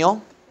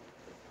 Daniel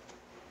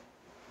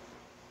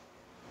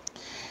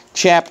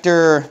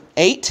chapter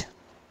 8.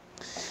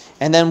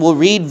 And then we'll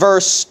read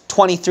verse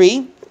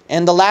 23.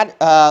 And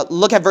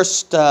look at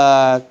verse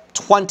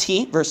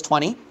 20. Verse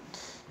 20.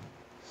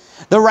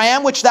 The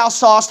ram which thou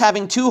sawest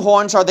having two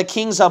horns are the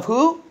kings of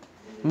who?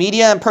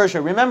 Media and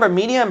Persia. Remember,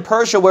 Media and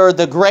Persia were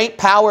the great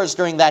powers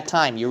during that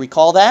time. You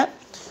recall that?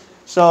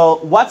 So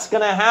what's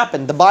going to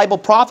happen? The Bible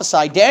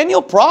prophesied.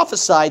 Daniel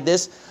prophesied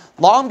this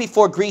long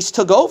before Greece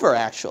took over,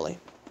 actually.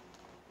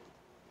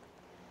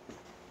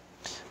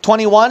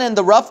 21, and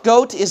the rough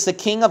goat is the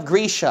king of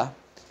Grecia,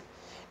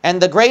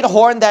 and the great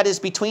horn that is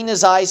between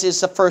his eyes is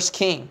the first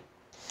king.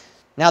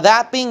 Now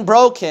that being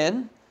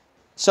broken,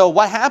 so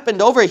what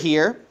happened over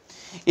here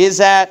is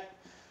that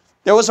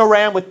there was a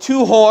ram with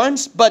two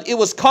horns, but it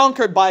was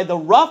conquered by the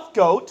rough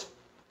goat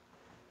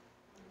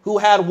who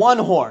had one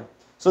horn.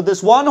 So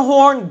this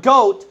one-horned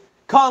goat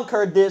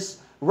conquered this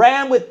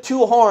ram with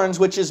two horns,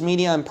 which is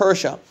Media and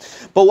Persia.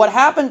 But what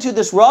happened to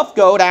this rough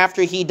goat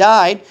after he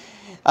died,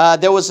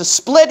 there was a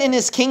split in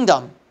his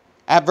kingdom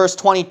at verse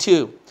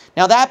 22.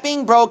 Now that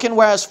being broken,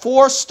 whereas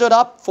four stood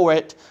up for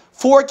it,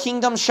 four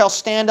kingdoms shall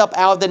stand up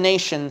out of the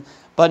nation,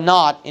 but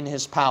not in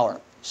his power.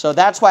 So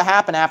that's what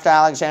happened after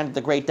Alexander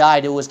the Great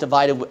died. It was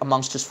divided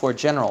amongst his four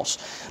generals.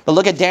 But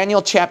look at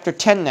Daniel chapter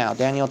 10 now.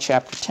 Daniel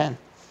chapter 10.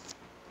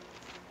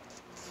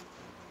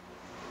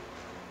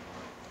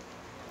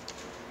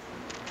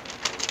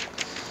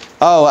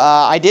 Oh,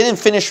 I didn't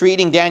finish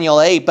reading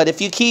Daniel 8, but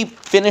if you keep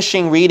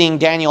finishing reading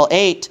Daniel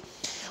 8,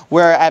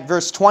 where at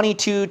verse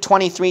 22,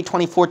 23,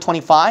 24,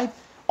 25,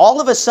 all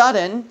of a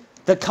sudden,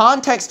 the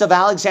context of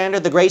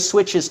Alexander the Great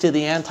switches to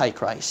the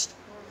Antichrist.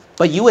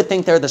 But you would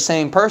think they're the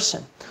same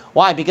person.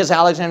 Why? Because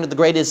Alexander the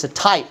Great is a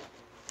type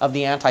of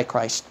the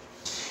Antichrist.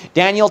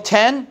 Daniel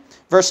 10,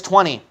 verse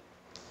 20.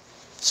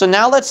 So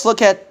now let's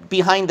look at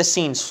behind the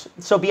scenes.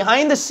 So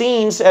behind the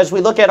scenes, as we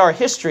look at our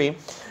history,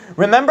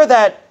 remember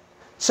that,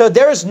 so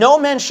there is no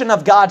mention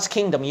of God's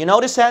kingdom. You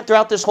notice that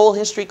throughout this whole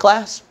history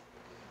class?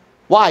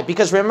 Why?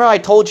 Because remember I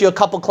told you a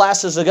couple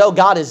classes ago,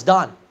 God is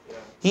done.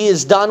 He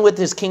is done with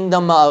his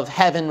kingdom of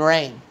heaven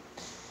reign.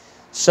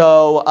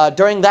 So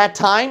during that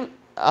time,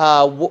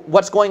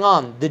 what's going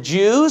on? The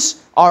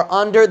Jews are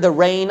under the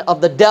reign of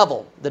the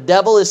devil. The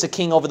devil is the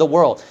king over the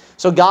world.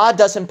 So God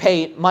doesn't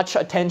pay much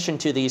attention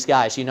to these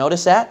guys. You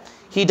notice that?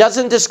 He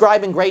doesn't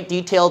describe in great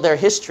detail their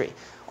history.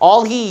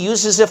 All he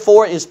uses it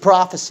for is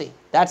prophecy.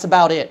 That's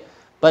about it.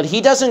 But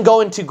he doesn't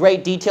go into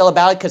great detail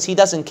about it because he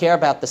doesn't care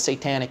about the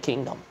satanic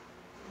kingdom.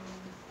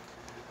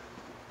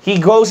 He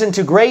goes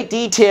into great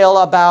detail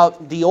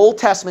about the Old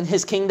Testament,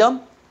 his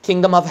kingdom,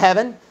 kingdom of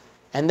heaven,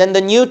 and then the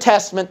New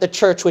Testament, the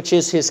church, which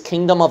is his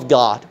kingdom of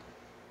God.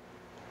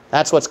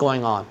 That's what's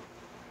going on.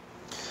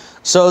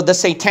 So the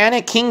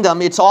satanic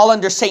kingdom, it's all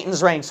under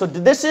Satan's reign. So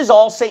this is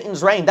all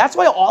Satan's reign. That's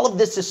why all of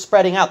this is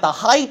spreading out. The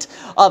height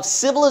of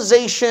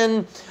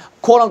civilization,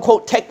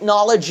 quote-unquote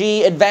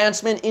technology,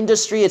 advancement,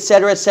 industry,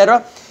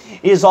 etc.,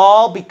 is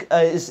all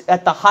is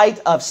at the height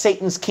of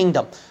Satan's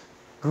kingdom.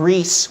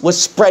 Greece was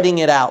spreading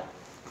it out.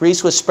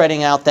 Greece was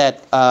spreading out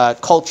that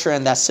culture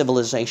and that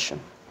civilization.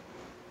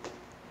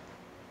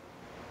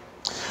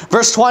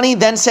 Verse 20,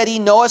 then said he,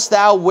 knowest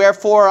thou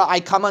wherefore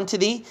I come unto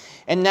thee?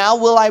 And now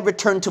will I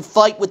return to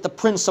fight with the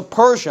prince of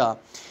Persia.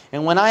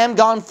 And when I am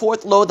gone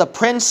forth, lo, the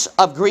prince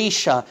of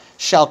Grecia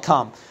shall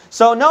come.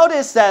 So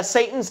notice that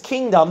Satan's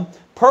kingdom,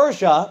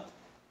 Persia,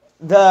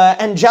 the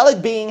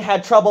angelic being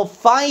had trouble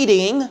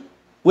fighting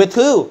with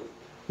who?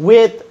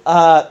 With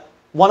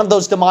one of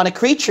those demonic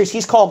creatures.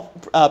 He's called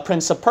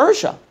Prince of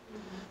Persia.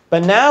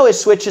 But now it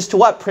switches to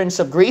what? Prince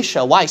of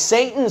Grecia. Why?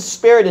 Satan's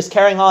spirit is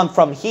carrying on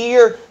from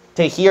here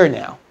to here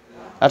now.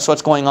 That's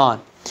what's going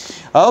on.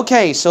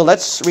 Okay, so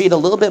let's read a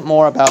little bit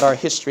more about our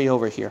history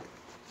over here.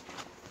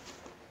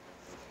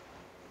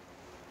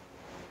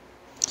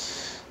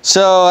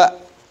 So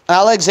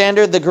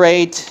Alexander the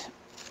Great,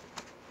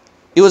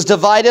 it was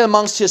divided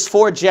amongst his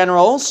four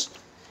generals,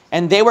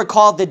 and they were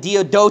called the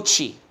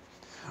Diadochi.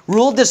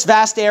 Ruled this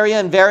vast area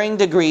in varying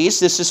degrees.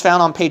 This is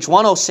found on page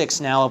 106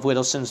 now of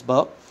Whittelson's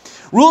book.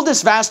 Ruled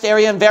this vast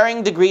area in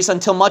varying degrees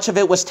until much of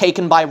it was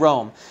taken by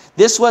Rome.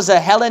 This was a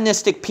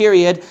Hellenistic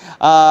period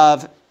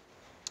of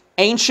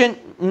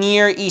ancient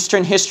Near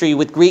Eastern history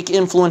with Greek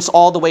influence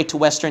all the way to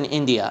Western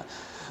India.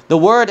 The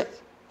word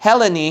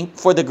Hellene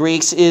for the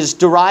Greeks is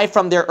derived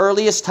from their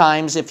earliest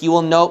times, if you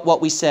will note what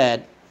we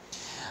said.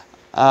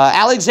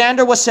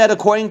 Alexander was said,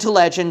 according to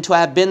legend, to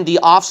have been the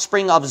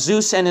offspring of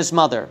Zeus and his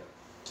mother,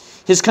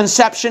 his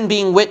conception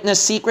being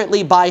witnessed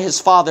secretly by his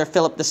father,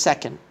 Philip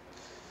II.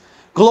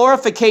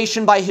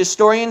 Glorification by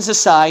historians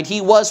aside,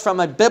 he was, from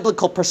a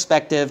biblical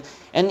perspective,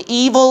 an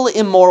evil,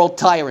 immoral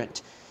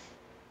tyrant.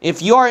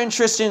 If you are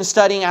interested in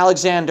studying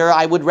Alexander,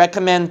 I would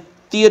recommend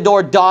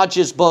Theodore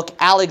Dodge's book,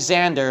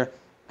 Alexander,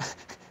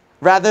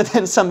 rather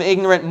than some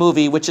ignorant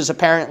movie, which is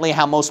apparently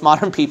how most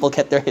modern people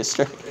get their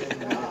history.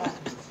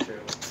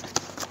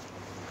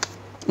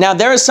 Now,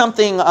 there is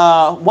something,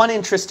 one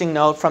interesting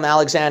note from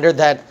Alexander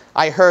that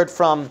I heard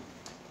from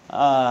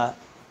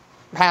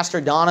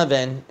Pastor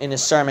Donovan in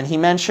his sermon. He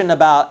mentioned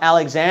about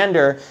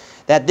Alexander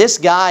that this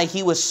guy,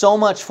 he was so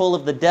much full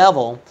of the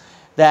devil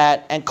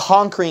that and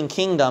conquering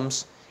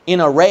kingdoms, in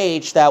a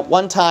rage that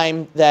one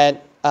time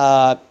that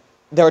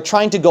they were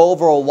trying to go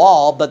over a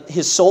wall, but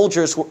his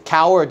soldiers were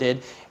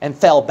cowarded and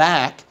fell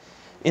back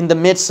in the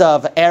midst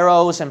of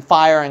arrows and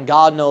fire and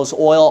God knows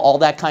oil, all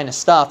that kind of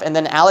stuff. And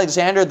then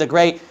Alexander the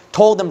Great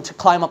told them to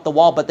climb up the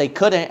wall, but they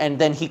couldn't. And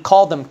then he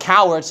called them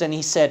cowards and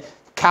he said,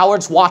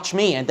 "Cowards, watch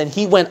me." And then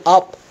he went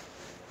up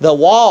the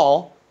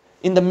wall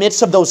in the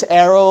midst of those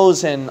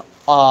arrows and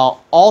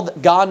all the,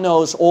 God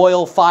knows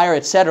oil, fire,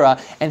 etc.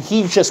 And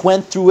he just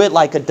went through it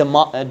like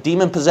a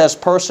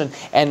demon-possessed person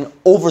and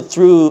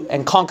overthrew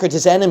and conquered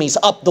his enemies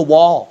up the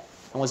wall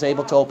and was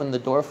able to open the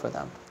door for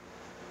them.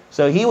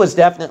 So he was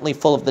definitely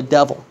full of the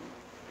devil.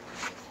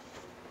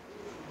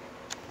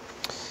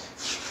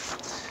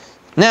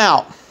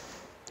 Now,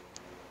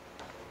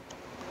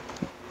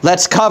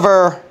 let's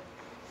cover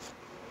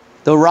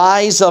the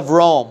rise of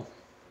Rome.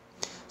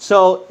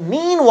 So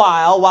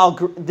meanwhile, while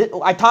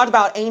I talked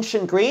about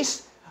ancient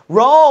Greece,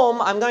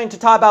 Rome, I'm going to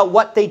talk about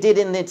what they did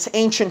in its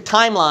ancient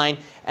timeline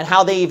and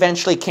how they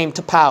eventually came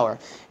to power.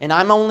 And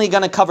I'm only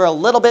going to cover a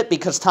little bit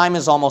because time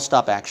is almost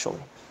up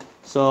actually.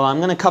 So I'm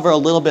going to cover a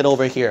little bit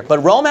over here. But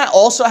Rome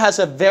also has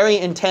a very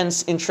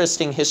intense,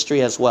 interesting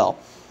history as well.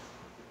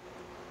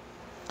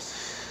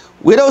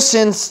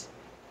 Widowson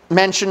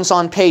mentions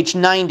on page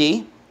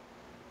 90,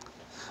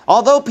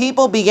 although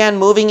people began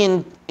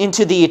moving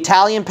into the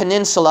Italian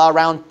peninsula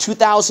around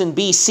 2000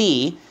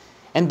 BC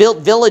and built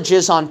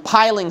villages on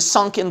pilings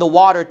sunk in the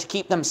water to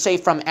keep them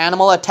safe from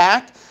animal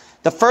attack,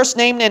 the first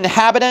named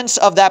inhabitants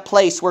of that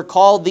place were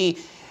called the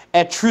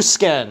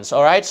Etruscans.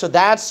 All right, so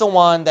that's the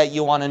one that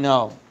you want to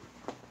know.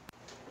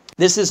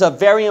 This is a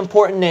very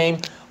important name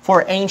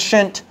for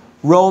ancient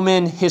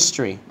Roman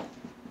history.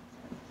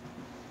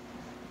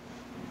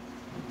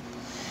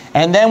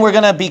 And then we're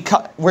going to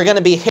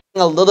be hitting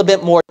a little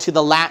bit more to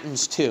the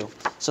Latins too.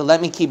 So let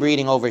me keep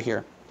reading over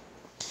here.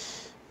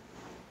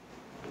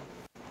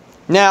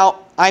 Now,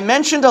 I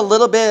mentioned a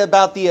little bit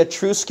about the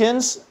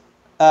Etruscans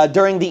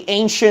during the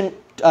ancient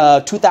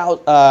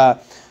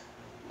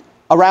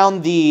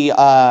around the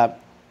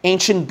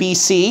ancient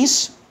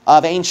BCs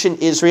of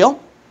ancient Israel.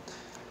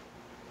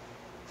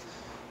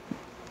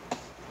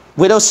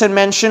 Widowson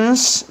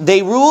mentions,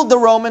 they ruled the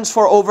Romans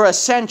for over a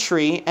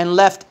century and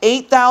left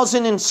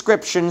 8,000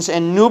 inscriptions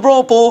and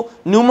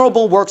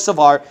numerable works of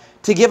art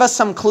to give us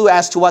some clue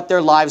as to what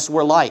their lives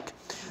were like.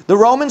 The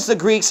Romans, the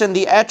Greeks, and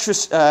the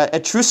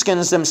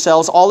Etruscans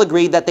themselves all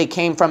agreed that they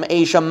came from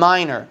Asia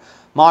Minor,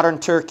 modern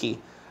Turkey,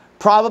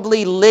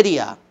 probably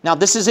Lydia. Now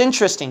this is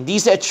interesting.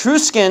 These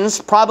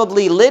Etruscans,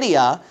 probably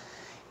Lydia,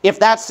 if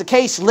that's the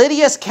case,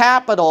 Lydia's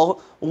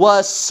capital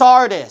was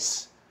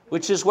Sardis,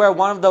 which is where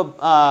one of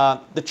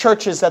the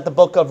churches that the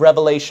book of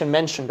Revelation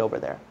mentioned over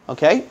there.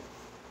 Okay?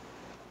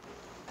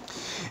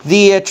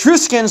 The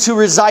Etruscans, who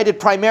resided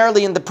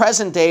primarily in the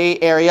present-day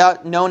area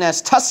known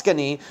as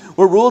Tuscany,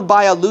 were ruled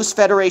by a loose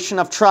federation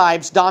of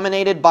tribes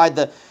dominated by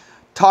the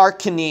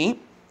Tarquini,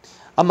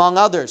 among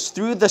others.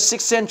 Through the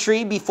 6th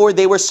century, before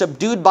they were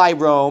subdued by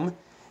Rome,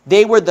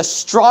 they were the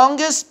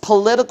strongest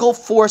political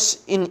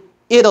force in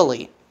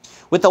Italy,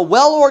 with a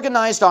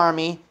well-organized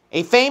army,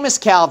 a famous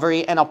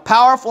cavalry, and a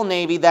powerful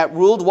navy that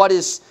ruled what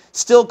is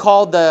still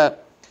called the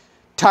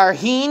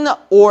Tarhine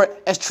or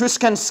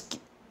Etruscan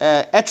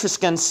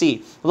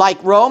Sea.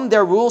 Like Rome,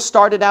 their rule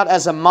started out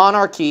as a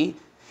monarchy,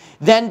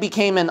 then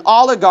became an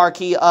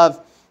oligarchy of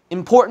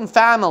important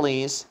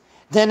families,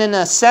 then an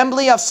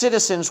assembly of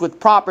citizens with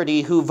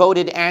property who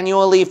voted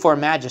annually for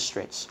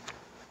magistrates.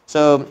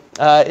 So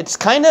it's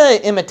kind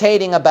of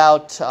imitating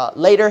about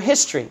later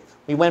history.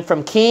 We went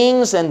from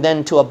kings and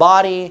then to a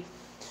body,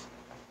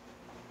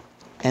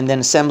 and then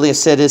assembly of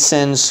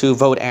citizens who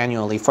vote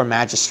annually for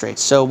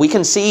magistrates. So we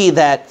can see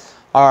that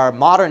our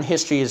modern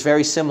history is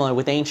very similar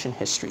with ancient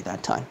history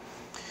that time.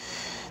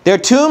 Their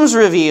tombs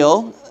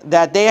reveal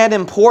that they had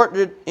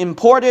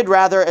imported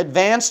rather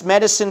advanced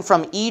medicine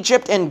from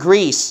Egypt and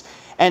Greece,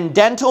 and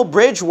dental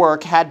bridge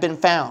work had been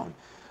found.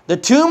 The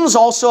tombs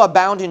also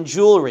abound in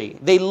jewelry.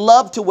 They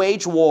loved to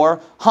wage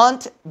war,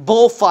 hunt,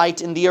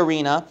 bullfight in the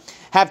arena,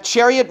 have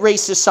chariot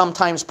races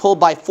sometimes pulled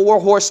by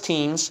 4-horse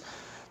teams,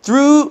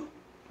 threw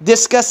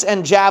discus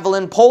and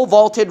javelin, pole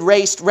vaulted,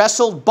 raced,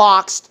 wrestled,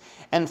 boxed,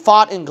 and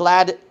fought in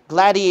gladiators,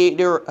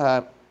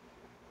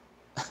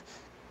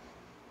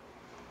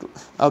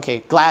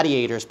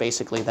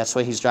 basically. That's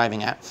what he's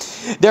driving at.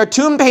 Their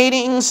tomb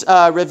paintings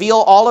reveal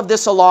all of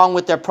this along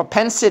with their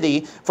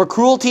propensity for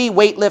cruelty,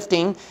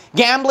 weightlifting,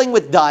 gambling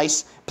with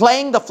dice,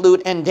 playing the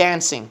flute, and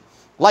dancing.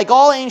 Like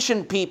all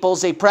ancient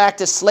peoples, they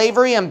practiced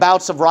slavery and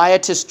bouts of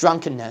riotous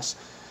drunkenness.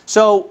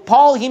 So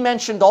Paul, he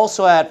mentioned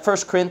also at 1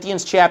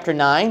 Corinthians chapter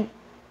 9,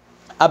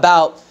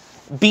 about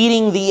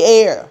beating the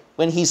air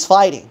when he's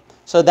fighting.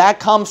 So that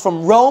comes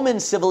from Roman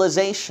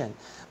civilization.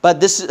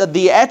 But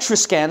the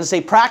Etruscans,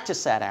 they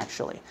practiced that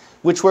actually,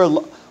 which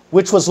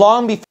was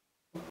long before.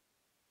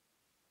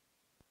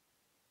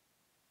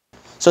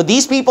 So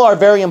these people are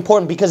very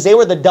important because they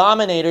were the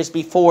dominators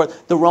before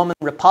the Roman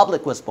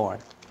Republic was born.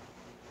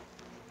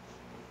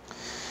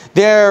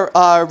 Their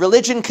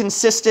religion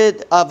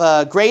consisted of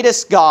a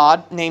greatest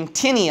god named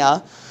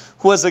Tinia,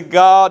 who was a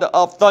god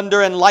of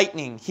thunder and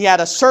lightning. He had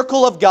a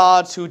circle of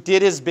gods who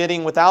did his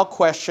bidding without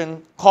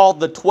question, called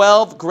the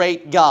 12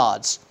 great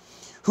gods,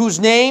 whose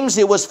names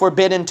it was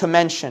forbidden to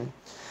mention.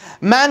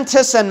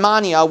 Mantis and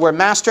Mania were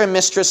master and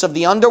mistress of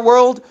the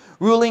underworld,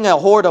 ruling a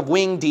horde of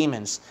winged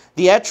demons.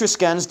 The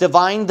Etruscans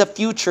divined the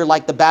future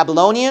like the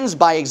Babylonians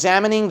by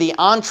examining the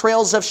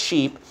entrails of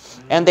sheep,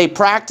 and they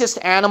practiced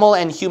animal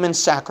and human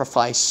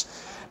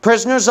sacrifice.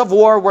 Prisoners of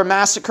war were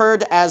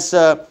massacred as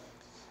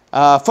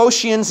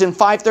Phocians in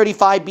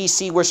 535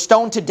 BC were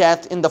stoned to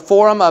death in the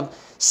Forum of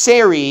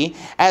Ceres,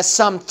 as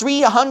some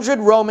 300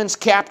 Romans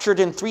captured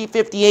in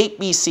 358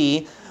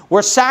 BC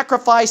were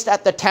sacrificed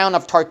at the town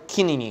of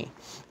Tarquinii.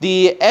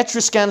 The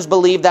Etruscans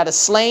believed that a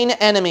slain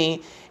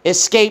enemy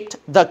escaped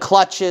the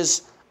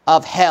clutches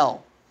of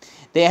hell.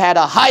 They had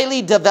a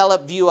highly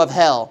developed view of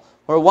hell,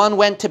 where one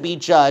went to be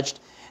judged,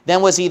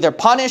 then was either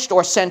punished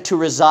or sent to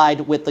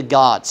reside with the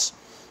gods.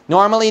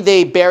 Normally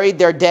they buried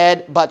their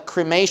dead, but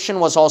cremation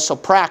was also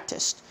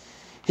practiced.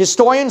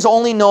 Historians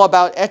only know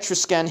about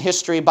Etruscan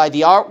history by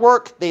the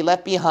artwork they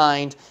left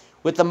behind,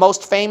 with the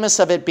most famous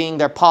of it being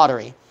their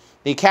pottery.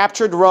 They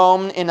captured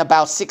Rome in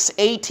about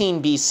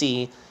 618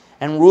 BC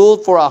and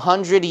ruled for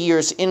 100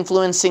 years,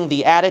 influencing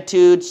the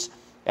attitudes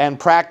and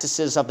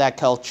practices of that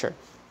culture.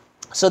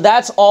 So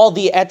that's all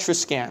the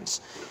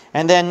Etruscans.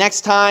 And then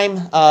next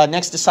time,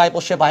 next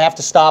discipleship, I have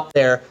to stop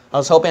there. I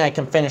was hoping I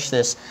can finish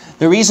this.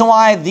 The reason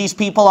why these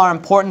people are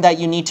important, that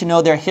you need to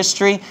know their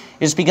history,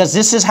 is because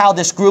this is how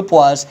this group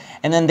was.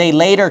 And then they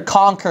later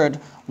conquered,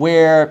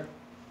 where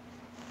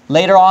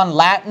later on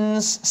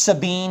Latins,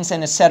 Sabines,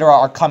 and etc.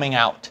 are coming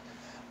out.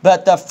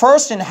 But the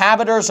first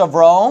inhabitants of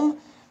Rome,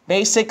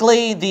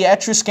 basically the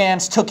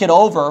Etruscans took it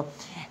over.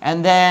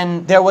 And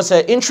then there was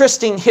an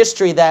interesting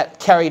history that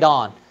carried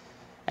on.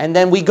 And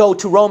then we go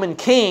to Roman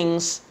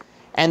kings,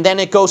 and then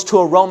it goes to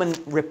a Roman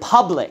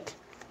republic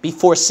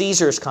before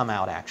Caesars come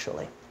out,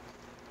 actually.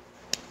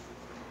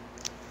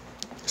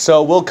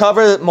 So we'll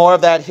cover more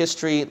of that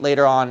history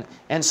later on.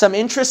 And some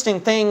interesting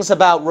things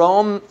about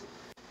Rome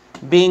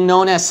being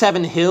known as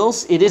 7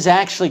 hills. It is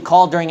actually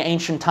called during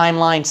ancient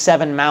timeline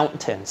 7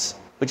 mountains,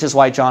 which is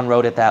why John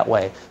wrote it that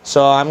way.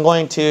 So I'm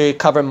going to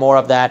cover more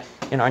of that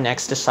in our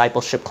next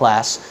discipleship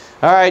class.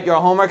 All right,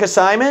 your homework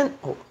assignment,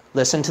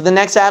 listen to the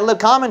next ad-lib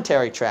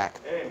commentary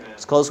track. Amen.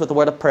 Let's close with a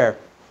word of prayer.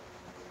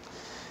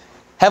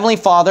 Heavenly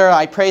Father,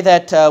 I pray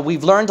that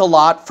we've learned a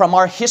lot from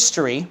our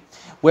history,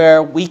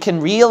 where we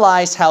can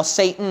realize how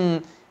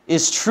Satan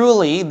is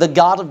truly the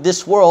god of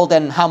this world,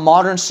 and how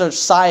modern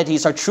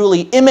societies are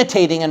truly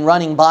imitating and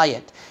running by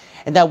it.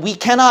 And that we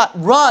cannot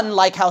run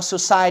like how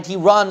society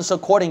runs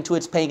according to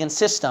its pagan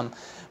system,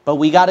 but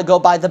we got to go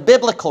by the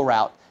biblical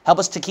route. Help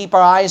us to keep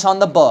our eyes on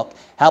the book.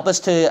 Help us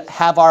to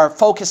have our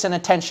focus and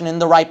attention in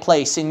the right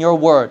place, in your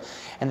word.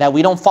 And that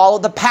we don't follow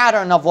the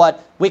pattern of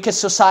what wicked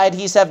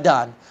societies have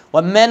done.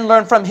 What men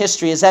learn from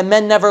history is that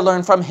men never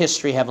learn from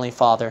history, Heavenly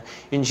Father.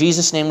 In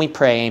Jesus' name we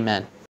pray, amen.